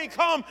 you can't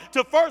come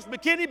to First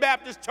McKinney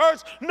Baptist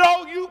Church.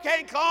 No, you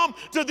can't come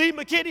to the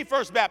McKinney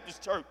First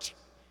Baptist Church.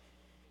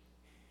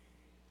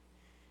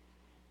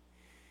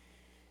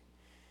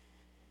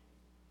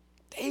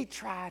 They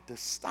tried to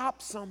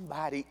stop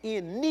somebody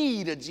in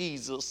need of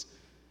Jesus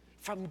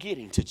from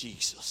getting to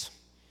Jesus.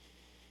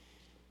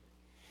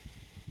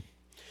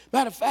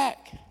 Matter of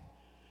fact,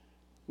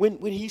 when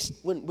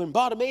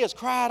Bartimaeus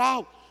cried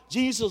out,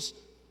 Jesus,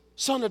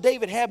 Son of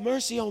David, have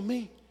mercy on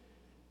me,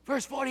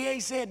 verse 48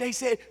 said, they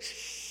said,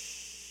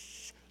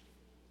 shh,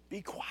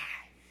 be quiet.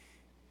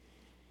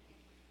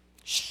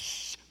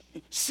 Shh,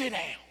 sit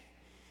down.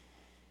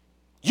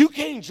 You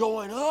can't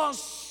join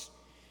us.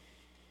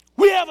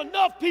 We have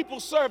enough people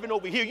serving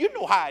over here. You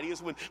know how it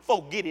is when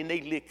folk get in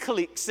their little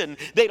cliques and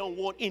they don't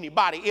want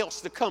anybody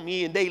else to come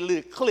in they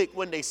little clique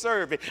when they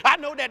serve it. I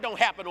know that don't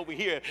happen over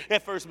here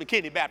at First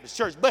McKinney Baptist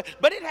Church, but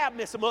it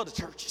happened in some other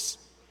churches.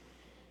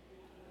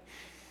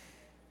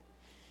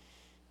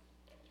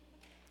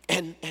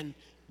 And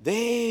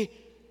they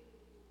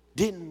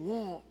didn't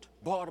want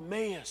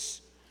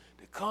Bartimaeus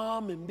to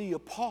come and be a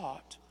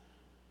part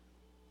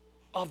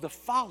of the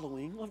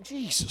following of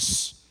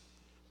Jesus.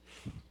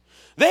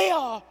 They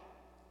are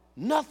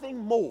nothing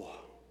more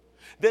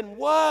than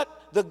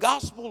what the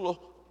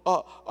gospel,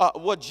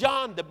 what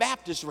John the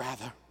Baptist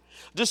rather,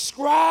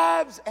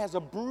 describes as a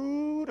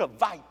brood of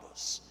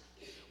vipers,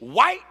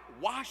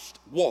 whitewashed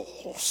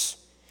walls.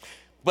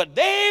 But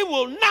they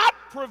will not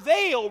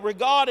prevail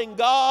regarding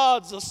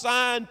God's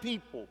assigned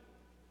people,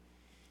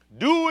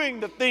 doing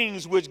the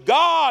things which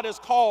God has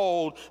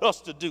called us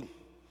to do.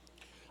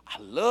 I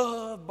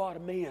love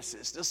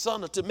Bartimaeus, the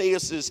son of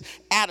Timaeus'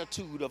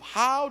 attitude of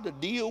how to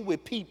deal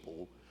with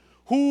people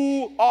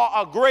who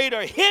are a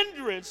greater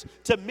hindrance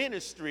to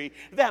ministry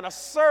than a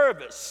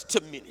service to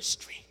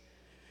ministry.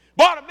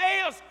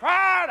 Bartimaeus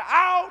cried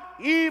out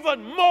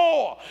even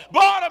more.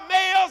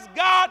 Bartimaeus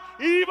got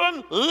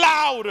even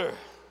louder.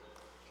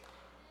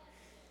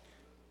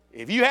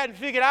 If you hadn't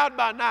figured out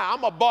by now,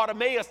 I'm a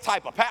Bartimaeus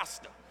type of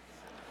pastor.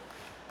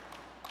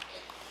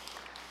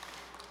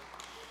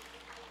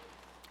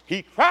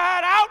 He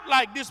cried out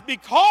like this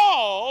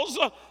because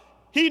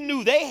he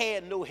knew they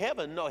had no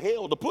heaven nor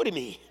hell to put him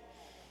in.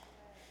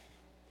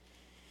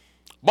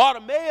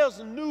 Bartimaeus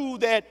knew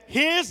that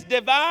his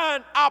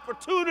divine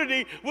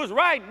opportunity was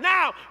right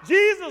now.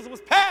 Jesus was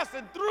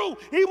passing through.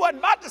 He wasn't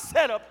about to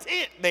set up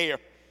tent there.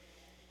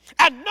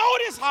 And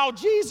notice how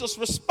Jesus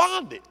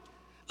responded.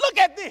 Look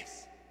at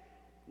this.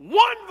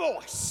 One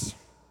voice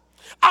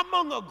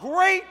among a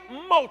great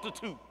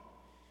multitude.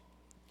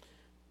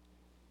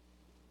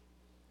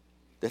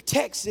 The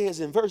text says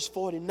in verse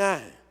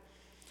 49,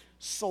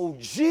 so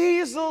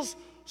Jesus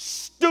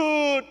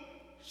stood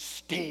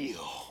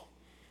still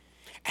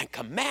and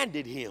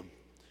commanded him,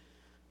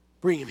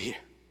 bring him here.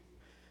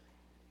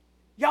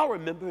 Y'all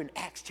remember in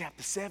Acts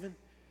chapter 7,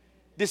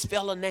 this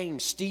fella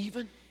named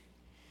Stephen,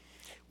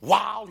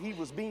 while he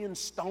was being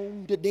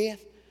stoned to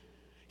death,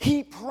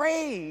 he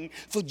prayed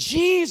for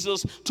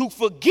Jesus to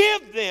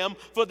forgive them,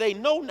 for they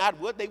know not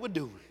what they were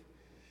doing.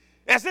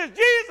 And since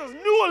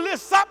Jesus knew a little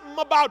something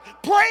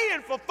about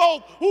praying for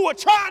folk who were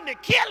trying to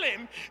kill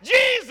him,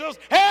 Jesus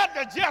had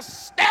to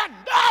just stand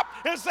up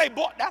and say,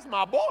 boy, that's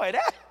my boy,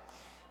 that.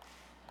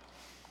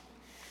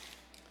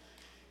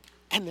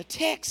 And the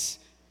text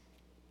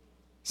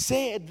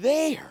said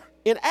there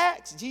in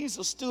Acts,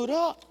 Jesus stood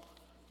up.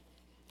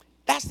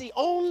 That's the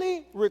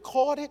only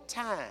recorded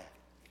time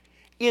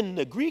in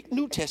the Greek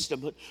New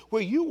Testament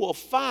where you will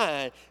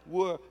find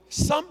where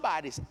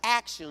somebody's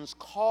actions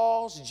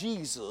caused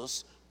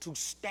Jesus to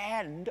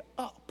stand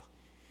up.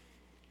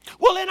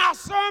 Well, in our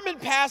sermon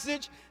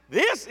passage,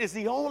 this is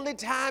the only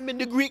time in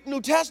the Greek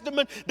New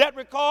Testament that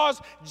records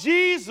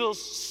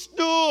Jesus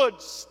stood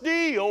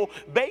still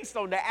based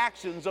on the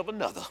actions of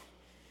another.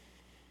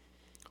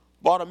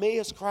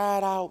 Bartimaeus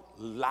cried out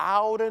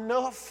loud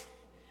enough.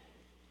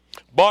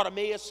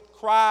 Bartimaeus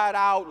cried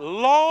out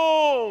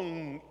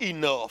long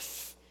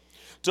enough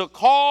to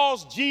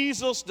cause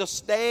Jesus to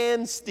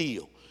stand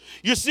still.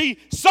 You see,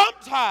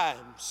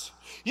 sometimes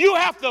you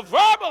have to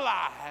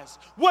verbalize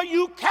what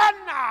you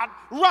cannot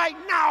right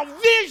now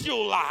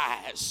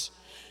visualize.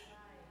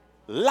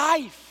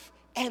 Life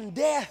and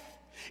death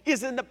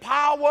is in the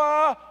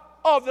power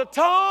of the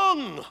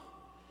tongue.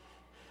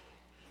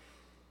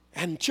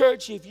 And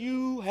church, if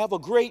you have a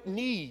great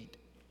need,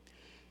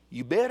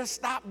 you better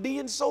stop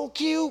being so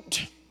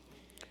cute.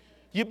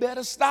 You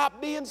better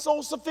stop being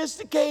so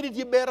sophisticated.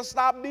 You better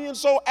stop being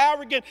so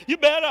arrogant. You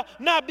better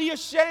not be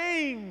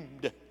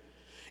ashamed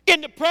in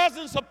the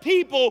presence of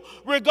people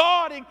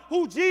regarding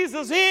who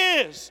Jesus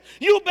is.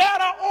 You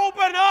better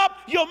open up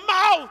your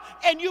mouth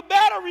and you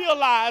better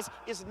realize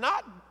it's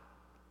not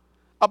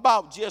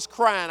about just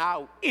crying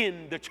out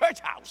in the church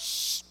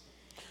house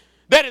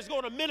that is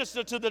going to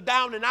minister to the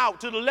down and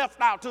out, to the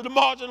left out, to the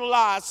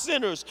marginalized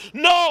sinners.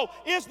 No,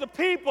 it's the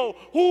people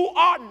who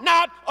are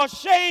not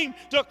ashamed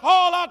to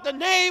call out the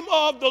name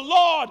of the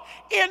Lord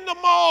in the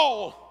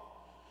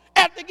mall,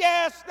 at the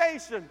gas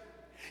station,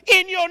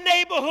 in your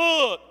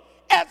neighborhood,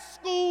 at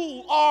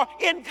school or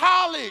in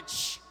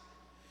college,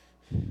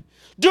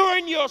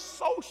 during your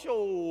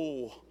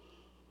social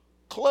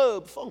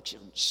club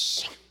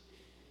functions,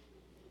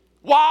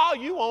 while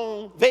you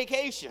on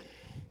vacation.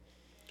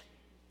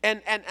 And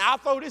I'll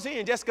throw this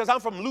in just because I'm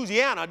from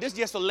Louisiana. This is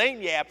just a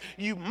lane yap.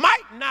 You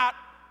might not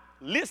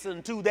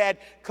listen to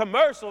that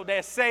commercial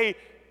that say,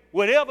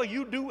 whatever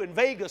you do in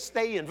Vegas,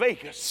 stay in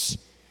Vegas.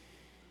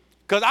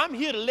 Because I'm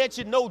here to let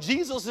you know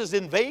Jesus is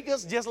in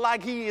Vegas just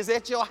like he is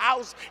at your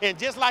house and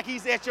just like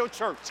he's at your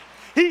church.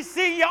 He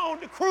see you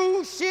on the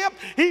cruise ship.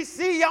 He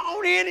see you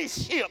on any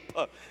ship.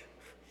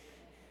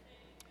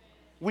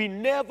 We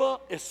never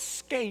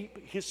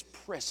escape his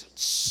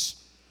presence.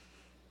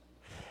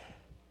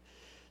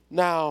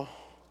 Now,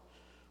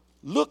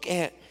 look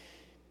at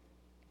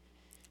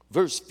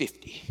verse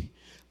 50.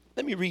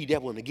 Let me read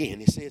that one again.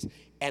 It says,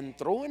 and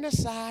throwing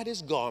aside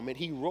his garment,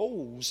 he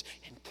rose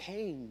and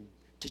came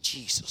to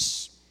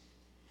Jesus.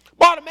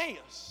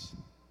 Bartimaeus,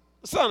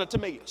 the son of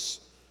Timaeus,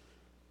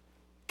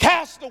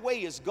 cast away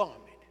his garment.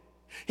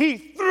 He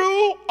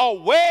threw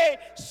away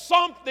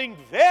something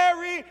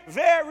very,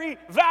 very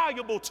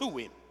valuable to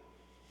him,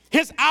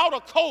 his outer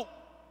coat,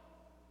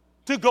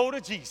 to go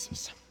to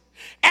Jesus.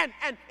 And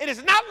it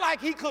is not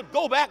like he could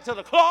go back to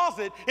the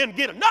closet and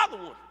get another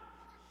one.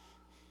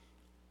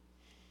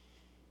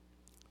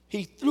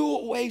 He threw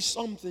away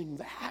something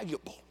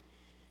valuable.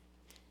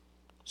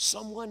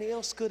 Someone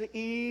else could have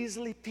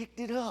easily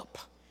picked it up.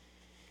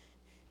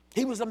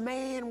 He was a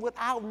man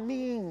without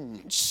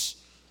means.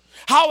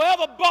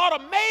 However,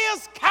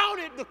 Bartimaeus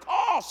counted the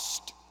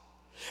cost,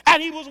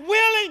 and he was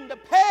willing to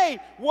pay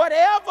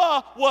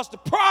whatever was the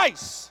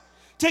price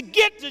to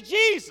get to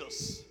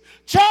Jesus,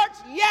 Church,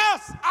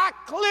 yes, I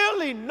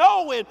clearly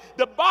know it.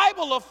 The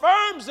Bible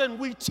affirms and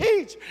we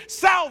teach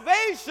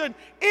salvation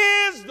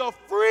is the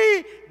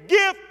free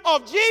gift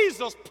of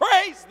Jesus.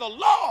 Praise the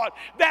Lord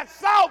that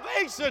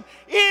salvation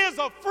is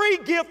a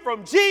free gift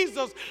from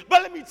Jesus.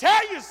 But let me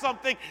tell you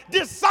something.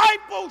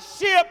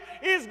 Discipleship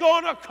is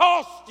going to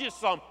cost you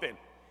something.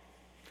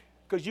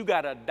 Because you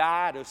got to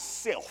die to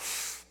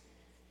self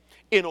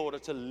in order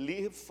to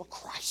live for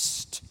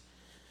Christ.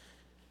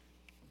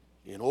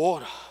 In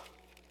order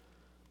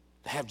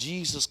to have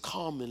Jesus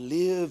come and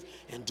live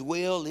and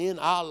dwell in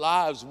our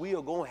lives, we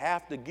are going to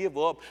have to give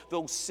up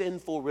those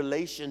sinful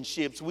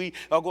relationships. We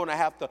are going to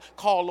have to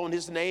call on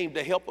his name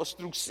to help us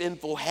through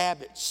sinful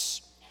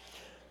habits.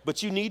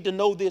 But you need to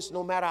know this,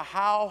 no matter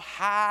how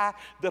high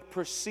the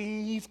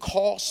perceived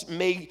cost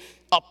may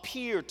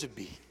appear to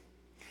be,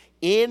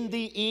 in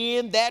the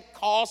end, that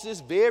cost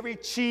is very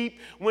cheap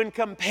when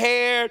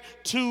compared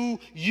to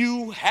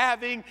you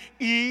having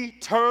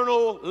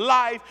eternal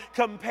life,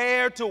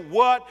 compared to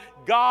what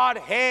God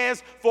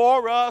has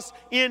for us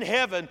in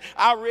heaven.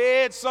 I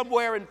read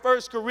somewhere in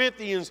 1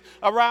 Corinthians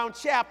around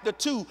chapter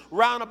 2,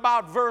 round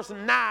about verse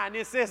 9,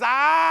 it says,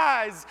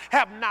 eyes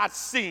have not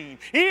seen,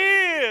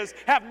 ears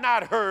have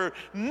not heard,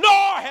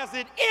 nor has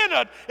it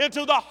entered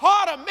into the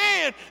heart of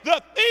man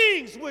the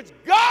things which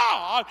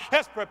God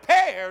has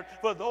prepared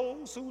for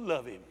those who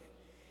love him.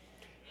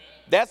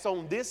 That's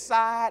on this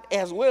side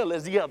as well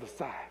as the other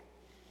side.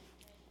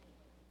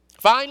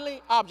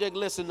 Finally, object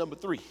lesson number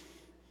 3.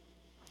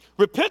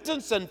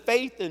 Repentance and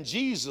faith in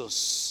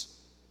Jesus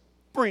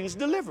brings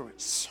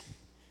deliverance.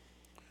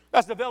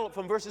 That's developed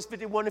from verses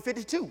 51 and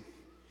 52.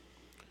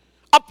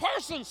 A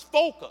person's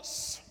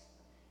focus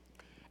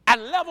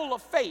and level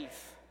of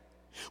faith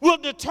will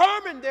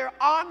determine their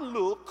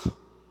outlook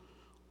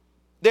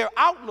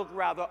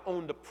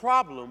on the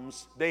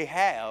problems they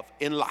have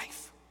in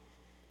life.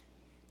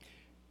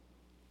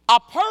 A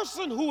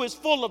person who is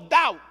full of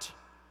doubt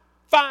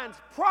finds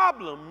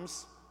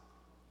problems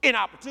in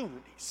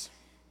opportunities.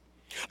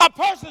 A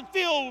person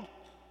filled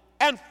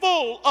and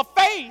full of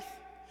faith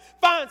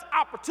finds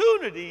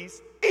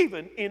opportunities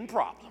even in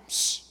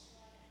problems.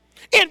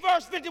 In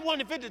verse 51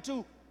 and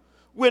 52,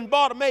 when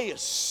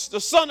Bartimaeus, the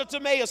son of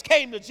Timaeus,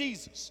 came to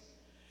Jesus,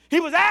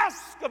 he was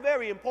asked a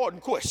very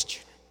important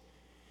question.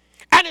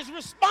 And his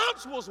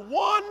response was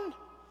one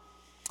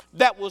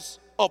that was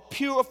of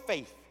pure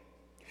faith.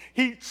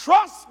 He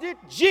trusted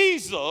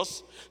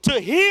Jesus to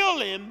heal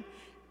him,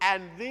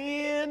 and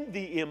then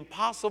the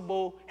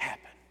impossible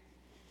happened.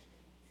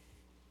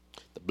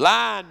 The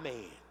blind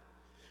man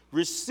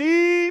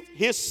received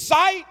his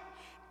sight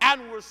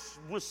and was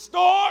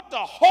restored to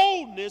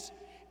wholeness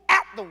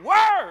at the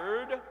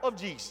word of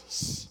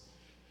Jesus.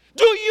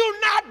 Do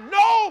you not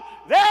know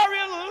there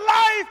is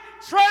life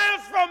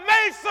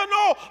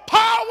transformational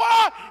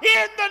power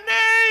in the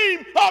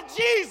name of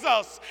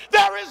Jesus?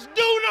 There is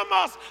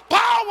dunamis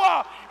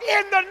power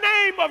in the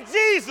name of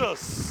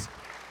Jesus.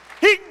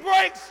 He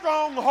breaks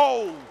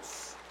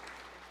strongholds.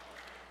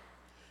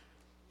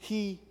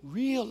 He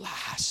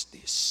realized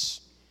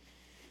this.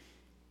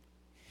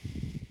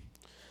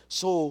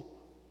 So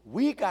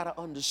we got to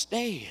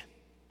understand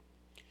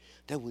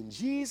that when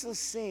Jesus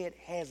said,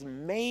 has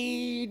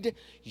made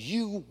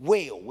you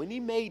well, when he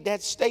made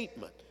that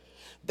statement,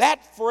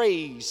 that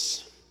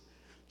phrase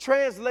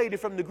translated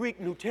from the Greek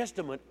New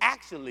Testament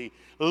actually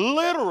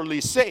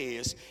literally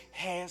says,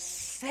 has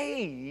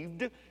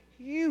saved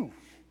you.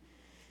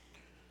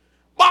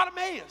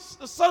 Bartimaeus,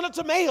 the son of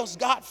Timaeus,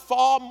 got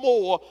far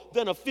more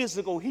than a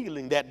physical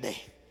healing that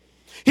day.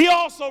 He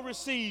also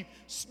received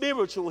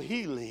spiritual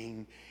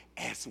healing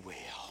as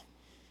well.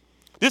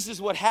 This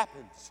is what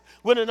happens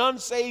when an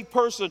unsaved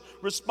person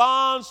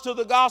responds to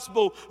the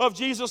gospel of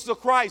Jesus the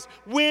Christ.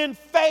 When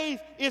faith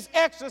is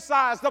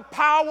exercised, the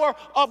power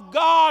of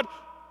God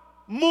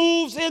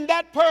moves in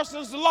that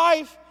person's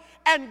life,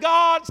 and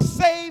God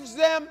saves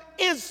them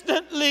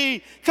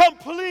instantly,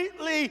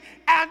 completely,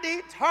 and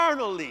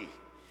eternally.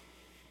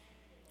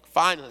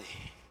 Finally,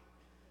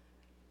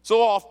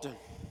 so often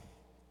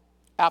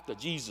after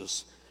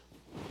Jesus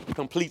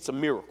completes a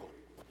miracle,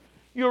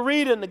 you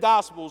read in the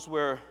Gospels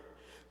where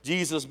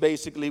Jesus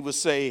basically would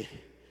say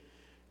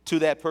to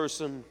that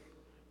person,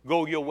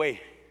 go your way.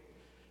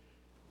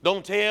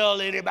 Don't tell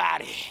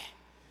anybody.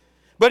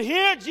 But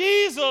here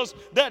Jesus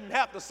doesn't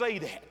have to say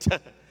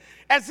that.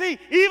 And see,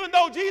 even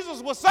though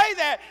Jesus will say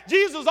that,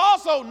 Jesus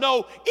also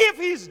knows if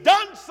he's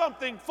done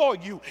something for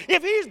you,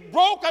 if he's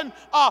broken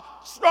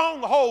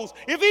strongholds,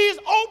 if he's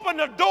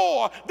opened a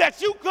door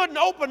that you couldn't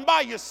open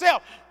by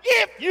yourself,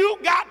 if you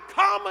got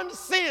common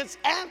sense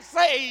and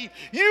saved,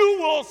 you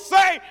will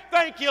say,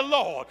 thank you,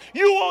 Lord.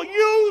 You will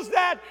use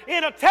that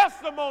in a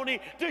testimony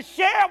to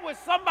share with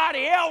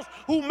somebody else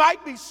who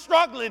might be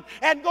struggling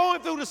and going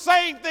through the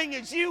same thing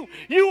as you.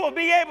 You will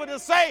be able to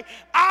say,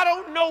 I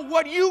don't know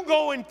what you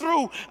going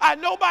through.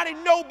 Nobody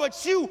know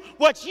but you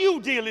what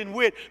you dealing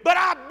with. But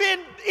I've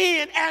been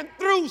in and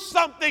through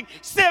something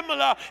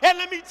similar. And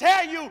let me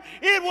tell you,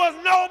 it was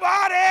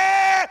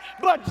nobody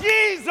but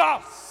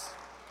Jesus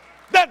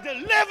that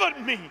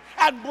delivered me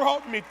and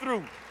brought me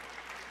through.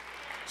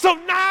 So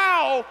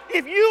now,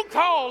 if you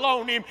call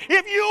on him,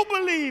 if you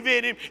believe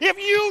in him, if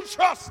you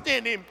trust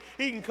in him,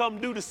 he can come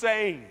do the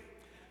same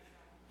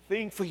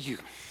thing for you.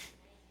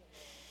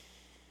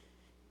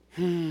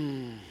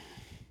 The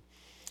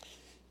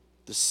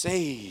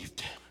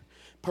saved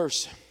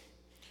person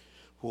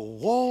will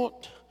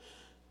want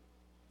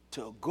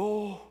to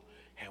go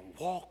and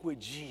walk with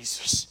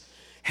Jesus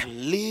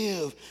and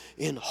live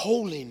in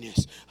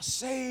holiness. A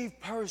saved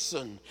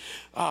person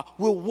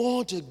will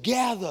want to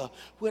gather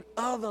with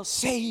other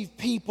saved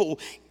people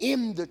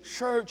in the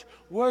church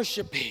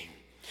worshiping.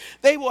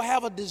 They will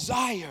have a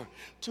desire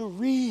to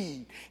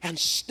read and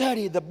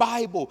study the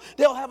Bible.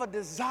 They'll have a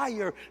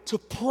desire to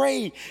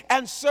pray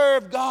and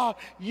serve God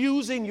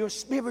using your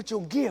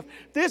spiritual gift.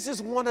 This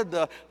is one of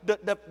the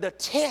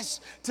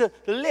tests to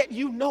let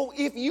you know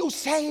if you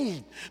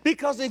saved.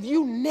 Because if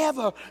you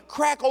never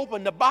crack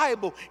open the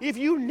Bible, if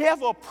you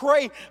never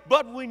pray,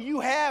 but when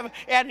you have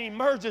an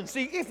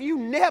emergency, if you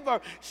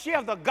never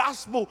share the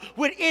gospel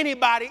with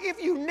anybody,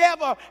 if you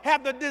never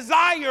have the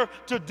desire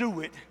to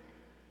do it,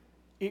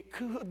 it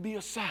could be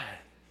a sign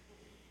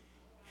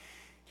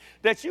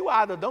that you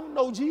either don't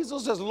know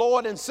Jesus as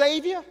Lord and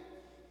Savior,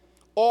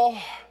 or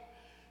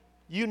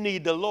you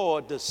need the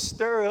Lord to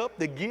stir up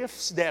the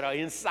gifts that are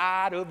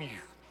inside of you.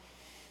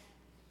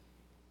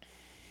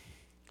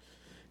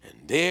 And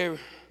there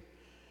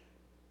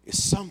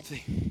is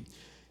something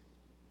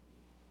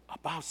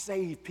about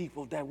saved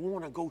people that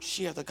want to go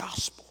share the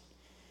gospel,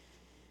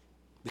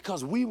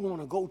 because we want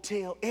to go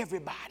tell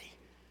everybody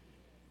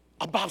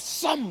about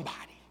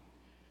somebody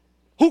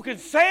who can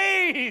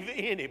save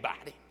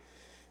anybody.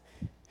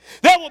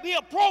 There will be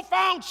a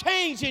profound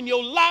change in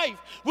your life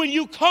when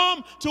you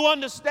come to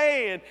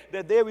understand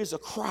that there is a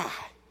cry.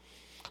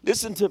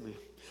 Listen to me.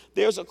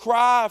 There's a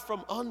cry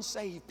from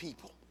unsaved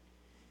people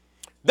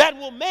that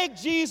will make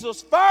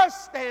Jesus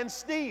first stand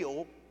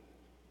still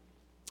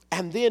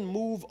and then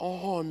move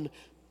on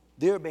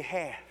their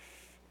behalf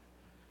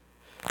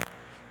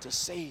to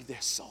save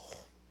their soul.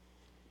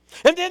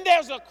 And then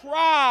there's a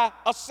cry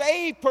a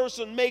saved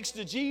person makes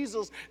to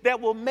Jesus that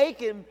will make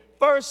him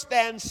first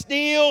stand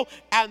still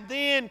and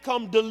then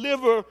come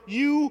deliver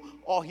you,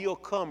 or he'll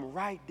come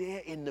right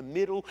there in the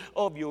middle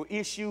of your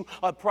issue,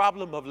 a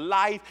problem of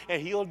life,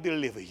 and he'll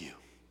deliver you.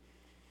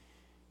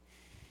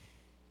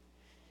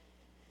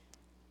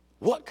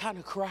 What kind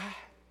of cry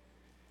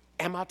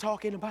am I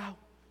talking about?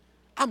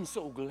 I'm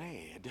so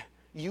glad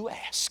you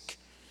ask.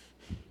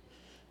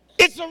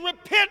 It's a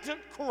repentant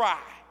cry.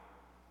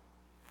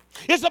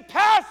 It's a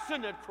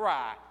passionate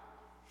cry.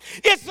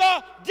 It's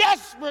a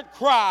desperate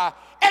cry.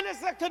 And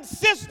it's a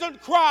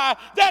consistent cry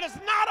that is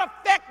not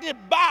affected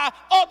by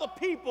other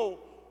people,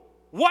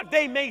 what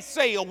they may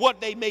say or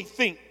what they may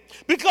think.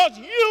 Because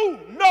you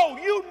know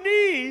you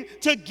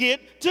need to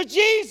get to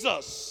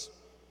Jesus.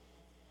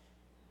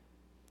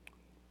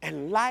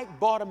 And like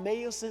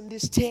Bartimaeus in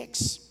this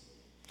text,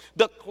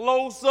 the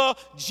closer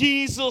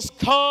Jesus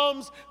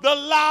comes, the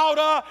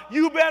louder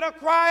you better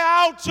cry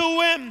out to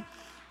him.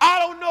 I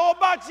don't know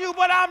about you,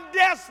 but I'm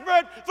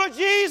desperate for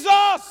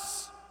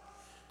Jesus.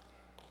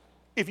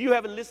 If you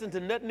haven't listened to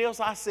nothing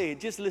else I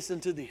said, just listen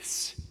to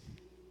this.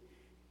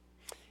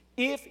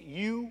 If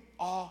you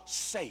are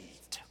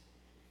saved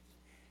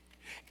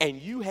and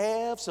you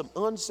have some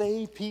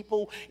unsaved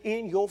people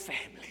in your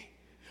family,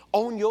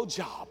 on your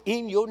job,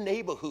 in your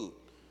neighborhood,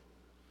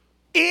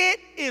 it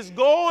is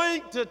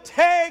going to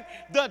take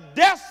the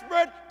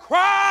desperate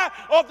cry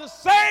of the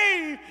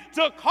saved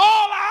to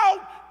call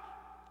out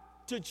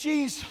to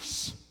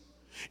Jesus.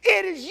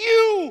 It is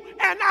you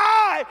and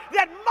I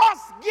that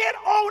must get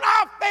on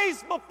our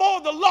face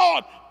before the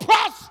Lord,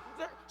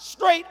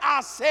 prostrate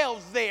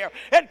ourselves there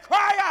and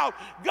cry out,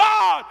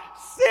 God,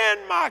 send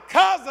my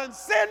cousin,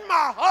 send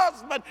my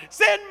husband,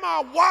 send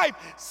my wife,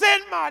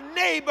 send my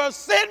neighbor,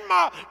 send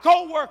my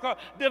co-worker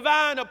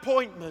divine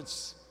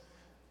appointments,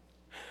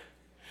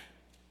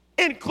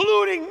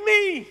 including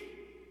me,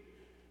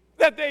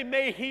 that they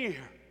may hear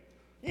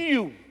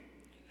you,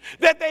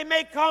 that they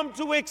may come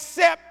to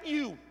accept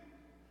you.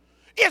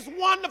 It's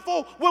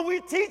wonderful when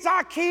we teach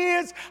our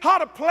kids how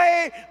to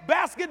play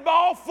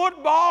basketball,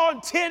 football,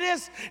 and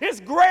tennis. It's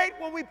great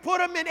when we put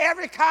them in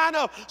every kind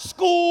of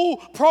school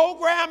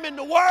program in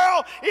the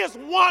world. It's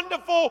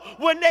wonderful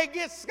when they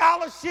get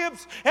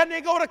scholarships and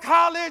they go to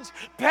college.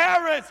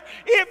 Parents,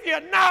 if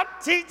you're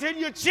not teaching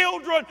your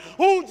children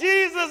who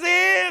Jesus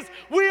is,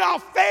 we are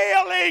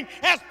failing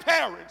as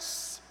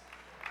parents.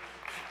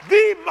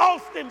 The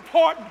most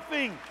important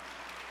thing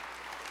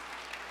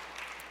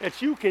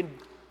that you can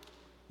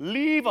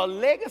leave a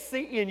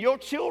legacy in your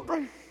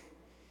children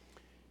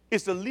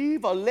is to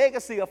leave a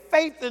legacy of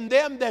faith in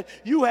them that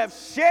you have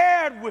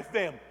shared with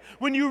them.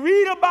 When you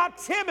read about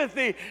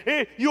Timothy,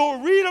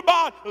 you'll read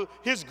about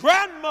his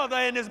grandmother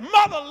and his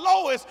mother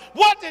Lois.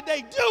 What did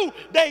they do?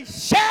 They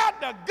shared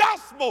the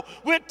gospel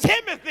with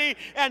Timothy,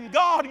 and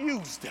God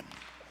used them.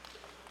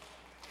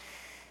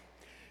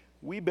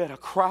 We better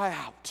cry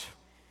out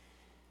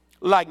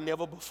like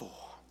never before.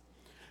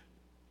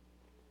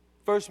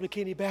 First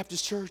McKinney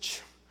Baptist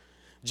Church,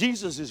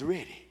 Jesus is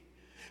ready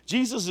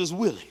Jesus is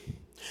willing.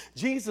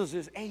 Jesus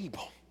is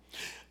able.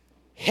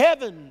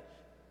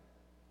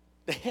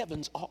 The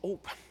heavens are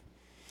open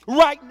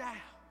right now.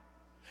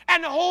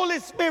 And the Holy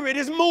Spirit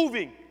is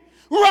moving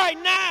right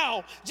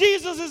now.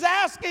 Jesus is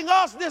asking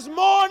us this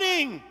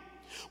morning,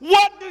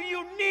 what do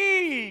you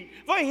need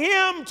for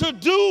him to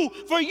do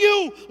for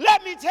you?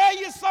 Let me tell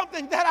you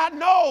something that I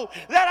know.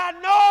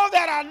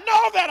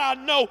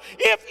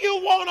 If you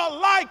want a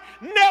like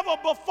never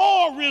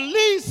before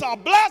release or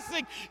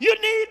blessing, you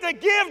need to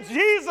give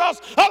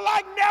Jesus a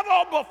like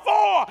never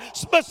before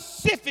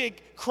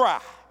specific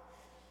cry.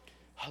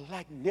 A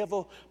like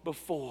never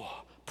before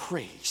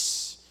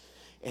praise.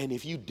 And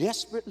if you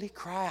desperately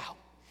cry out,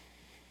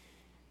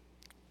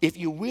 if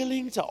you're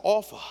willing to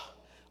offer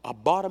a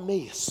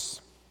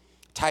Bartimaeus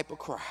type of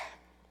cry,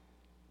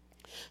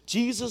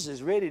 Jesus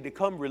is ready to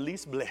come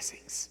release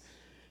blessings.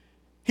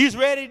 He's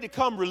ready to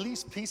come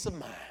release peace of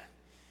mind.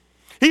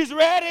 He's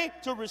ready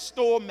to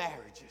restore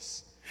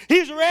marriages.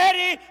 He's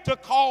ready to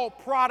call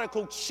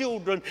prodigal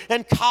children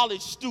and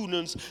college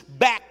students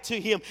back to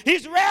him.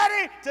 He's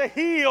ready to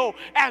heal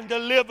and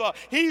deliver.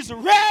 He's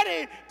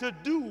ready to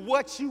do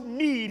what you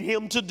need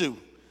him to do.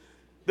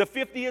 The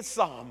 50th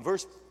Psalm,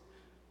 verse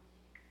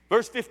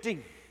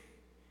 15.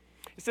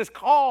 It says,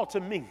 call to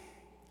me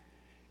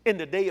in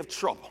the day of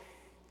trouble.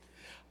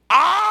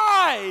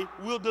 I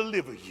will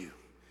deliver you,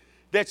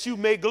 that you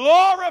may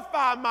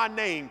glorify my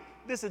name.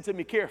 Listen to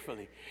me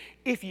carefully.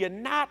 If you're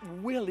not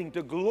willing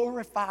to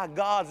glorify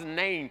God's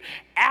name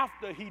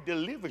after he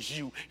delivers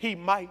you, he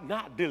might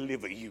not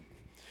deliver you.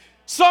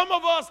 Some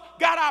of us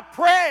got our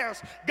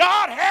prayers.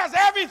 God has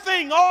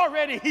everything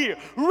already here,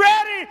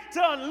 ready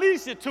to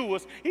unleash it to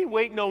us. He's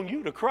waiting on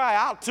you to cry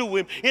out to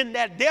him in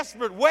that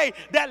desperate way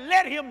that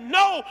let him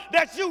know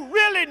that you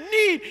really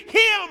need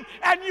him,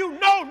 and you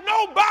know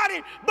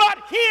nobody but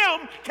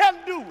him can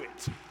do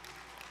it.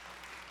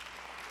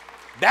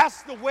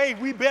 That's the way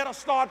we better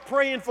start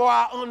praying for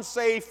our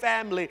unsaved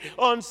family,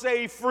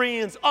 unsaved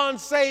friends,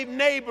 unsaved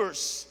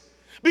neighbors.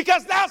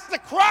 Because that's the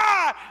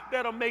cry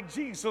that'll make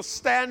Jesus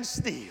stand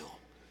still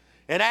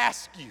and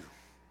ask you,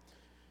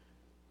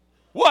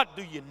 what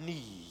do you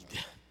need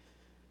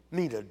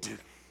me to do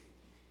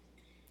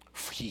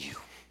for you?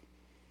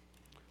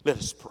 Let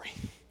us pray.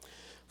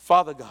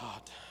 Father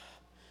God,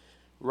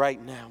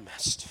 right now,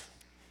 Master,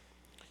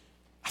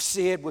 I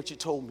said what you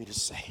told me to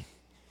say.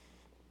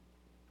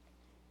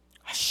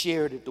 I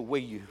shared it the way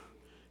you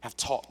have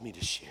taught me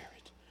to share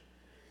it.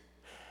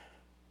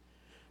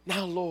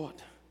 Now, Lord,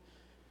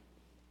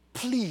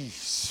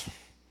 please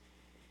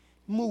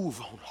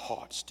move on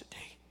hearts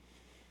today,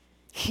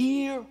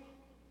 here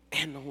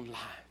and online.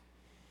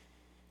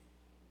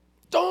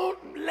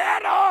 Don't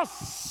let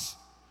us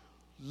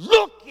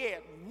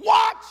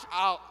watch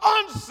our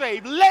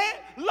unsaved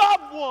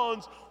loved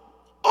ones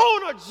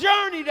on a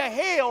journey to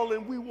hell,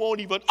 and we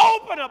won't even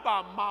open up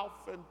our mouth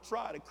and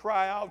try to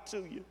cry out to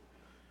you.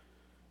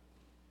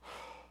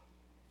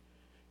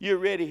 You're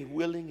ready,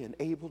 willing, and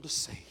able to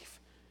save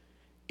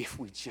if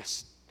we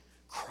just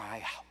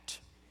cry out.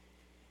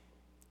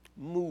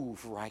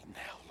 Move right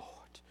now,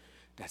 Lord,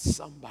 that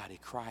somebody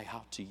cry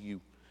out to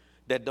you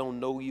that don't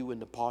know you in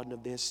the pardon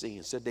of their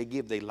sins, that they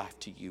give their life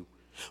to you.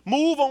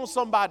 Move on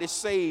somebody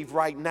saved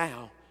right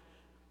now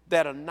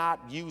that are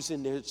not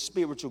using their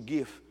spiritual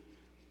gift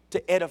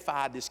to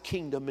edify this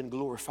kingdom and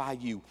glorify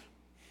you.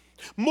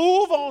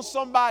 Move on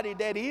somebody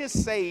that is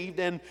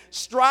saved and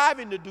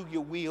striving to do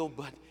your will,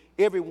 but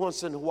every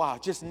once in a while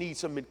just need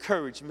some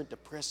encouragement to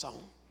press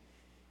on.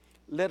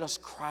 Let us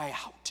cry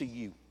out to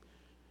you,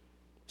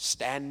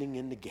 standing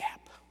in the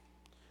gap.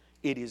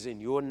 It is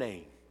in your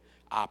name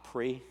I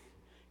pray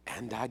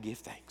and I give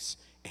thanks.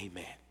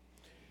 Amen.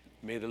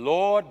 May the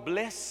Lord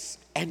bless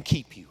and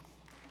keep you.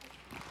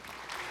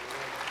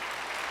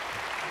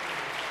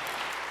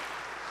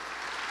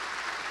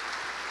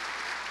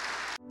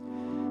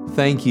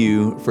 Thank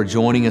you for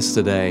joining us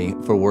today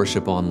for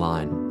Worship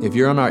Online. If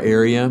you're in our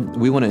area,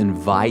 we want to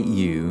invite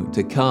you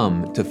to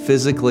come to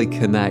physically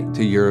connect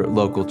to your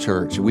local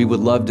church. We would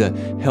love to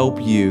help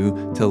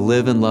you to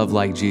live and love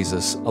like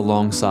Jesus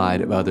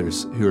alongside of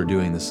others who are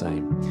doing the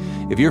same.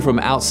 If you're from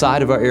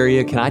outside of our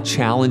area, can I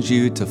challenge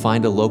you to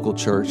find a local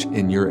church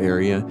in your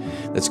area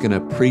that's going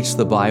to preach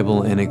the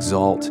Bible and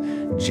exalt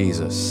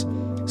Jesus?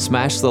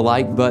 Smash the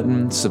like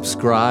button,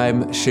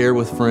 subscribe, share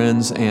with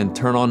friends, and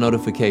turn on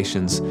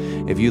notifications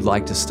if you'd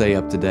like to stay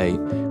up to date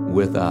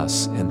with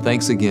us. And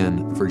thanks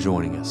again for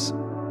joining us.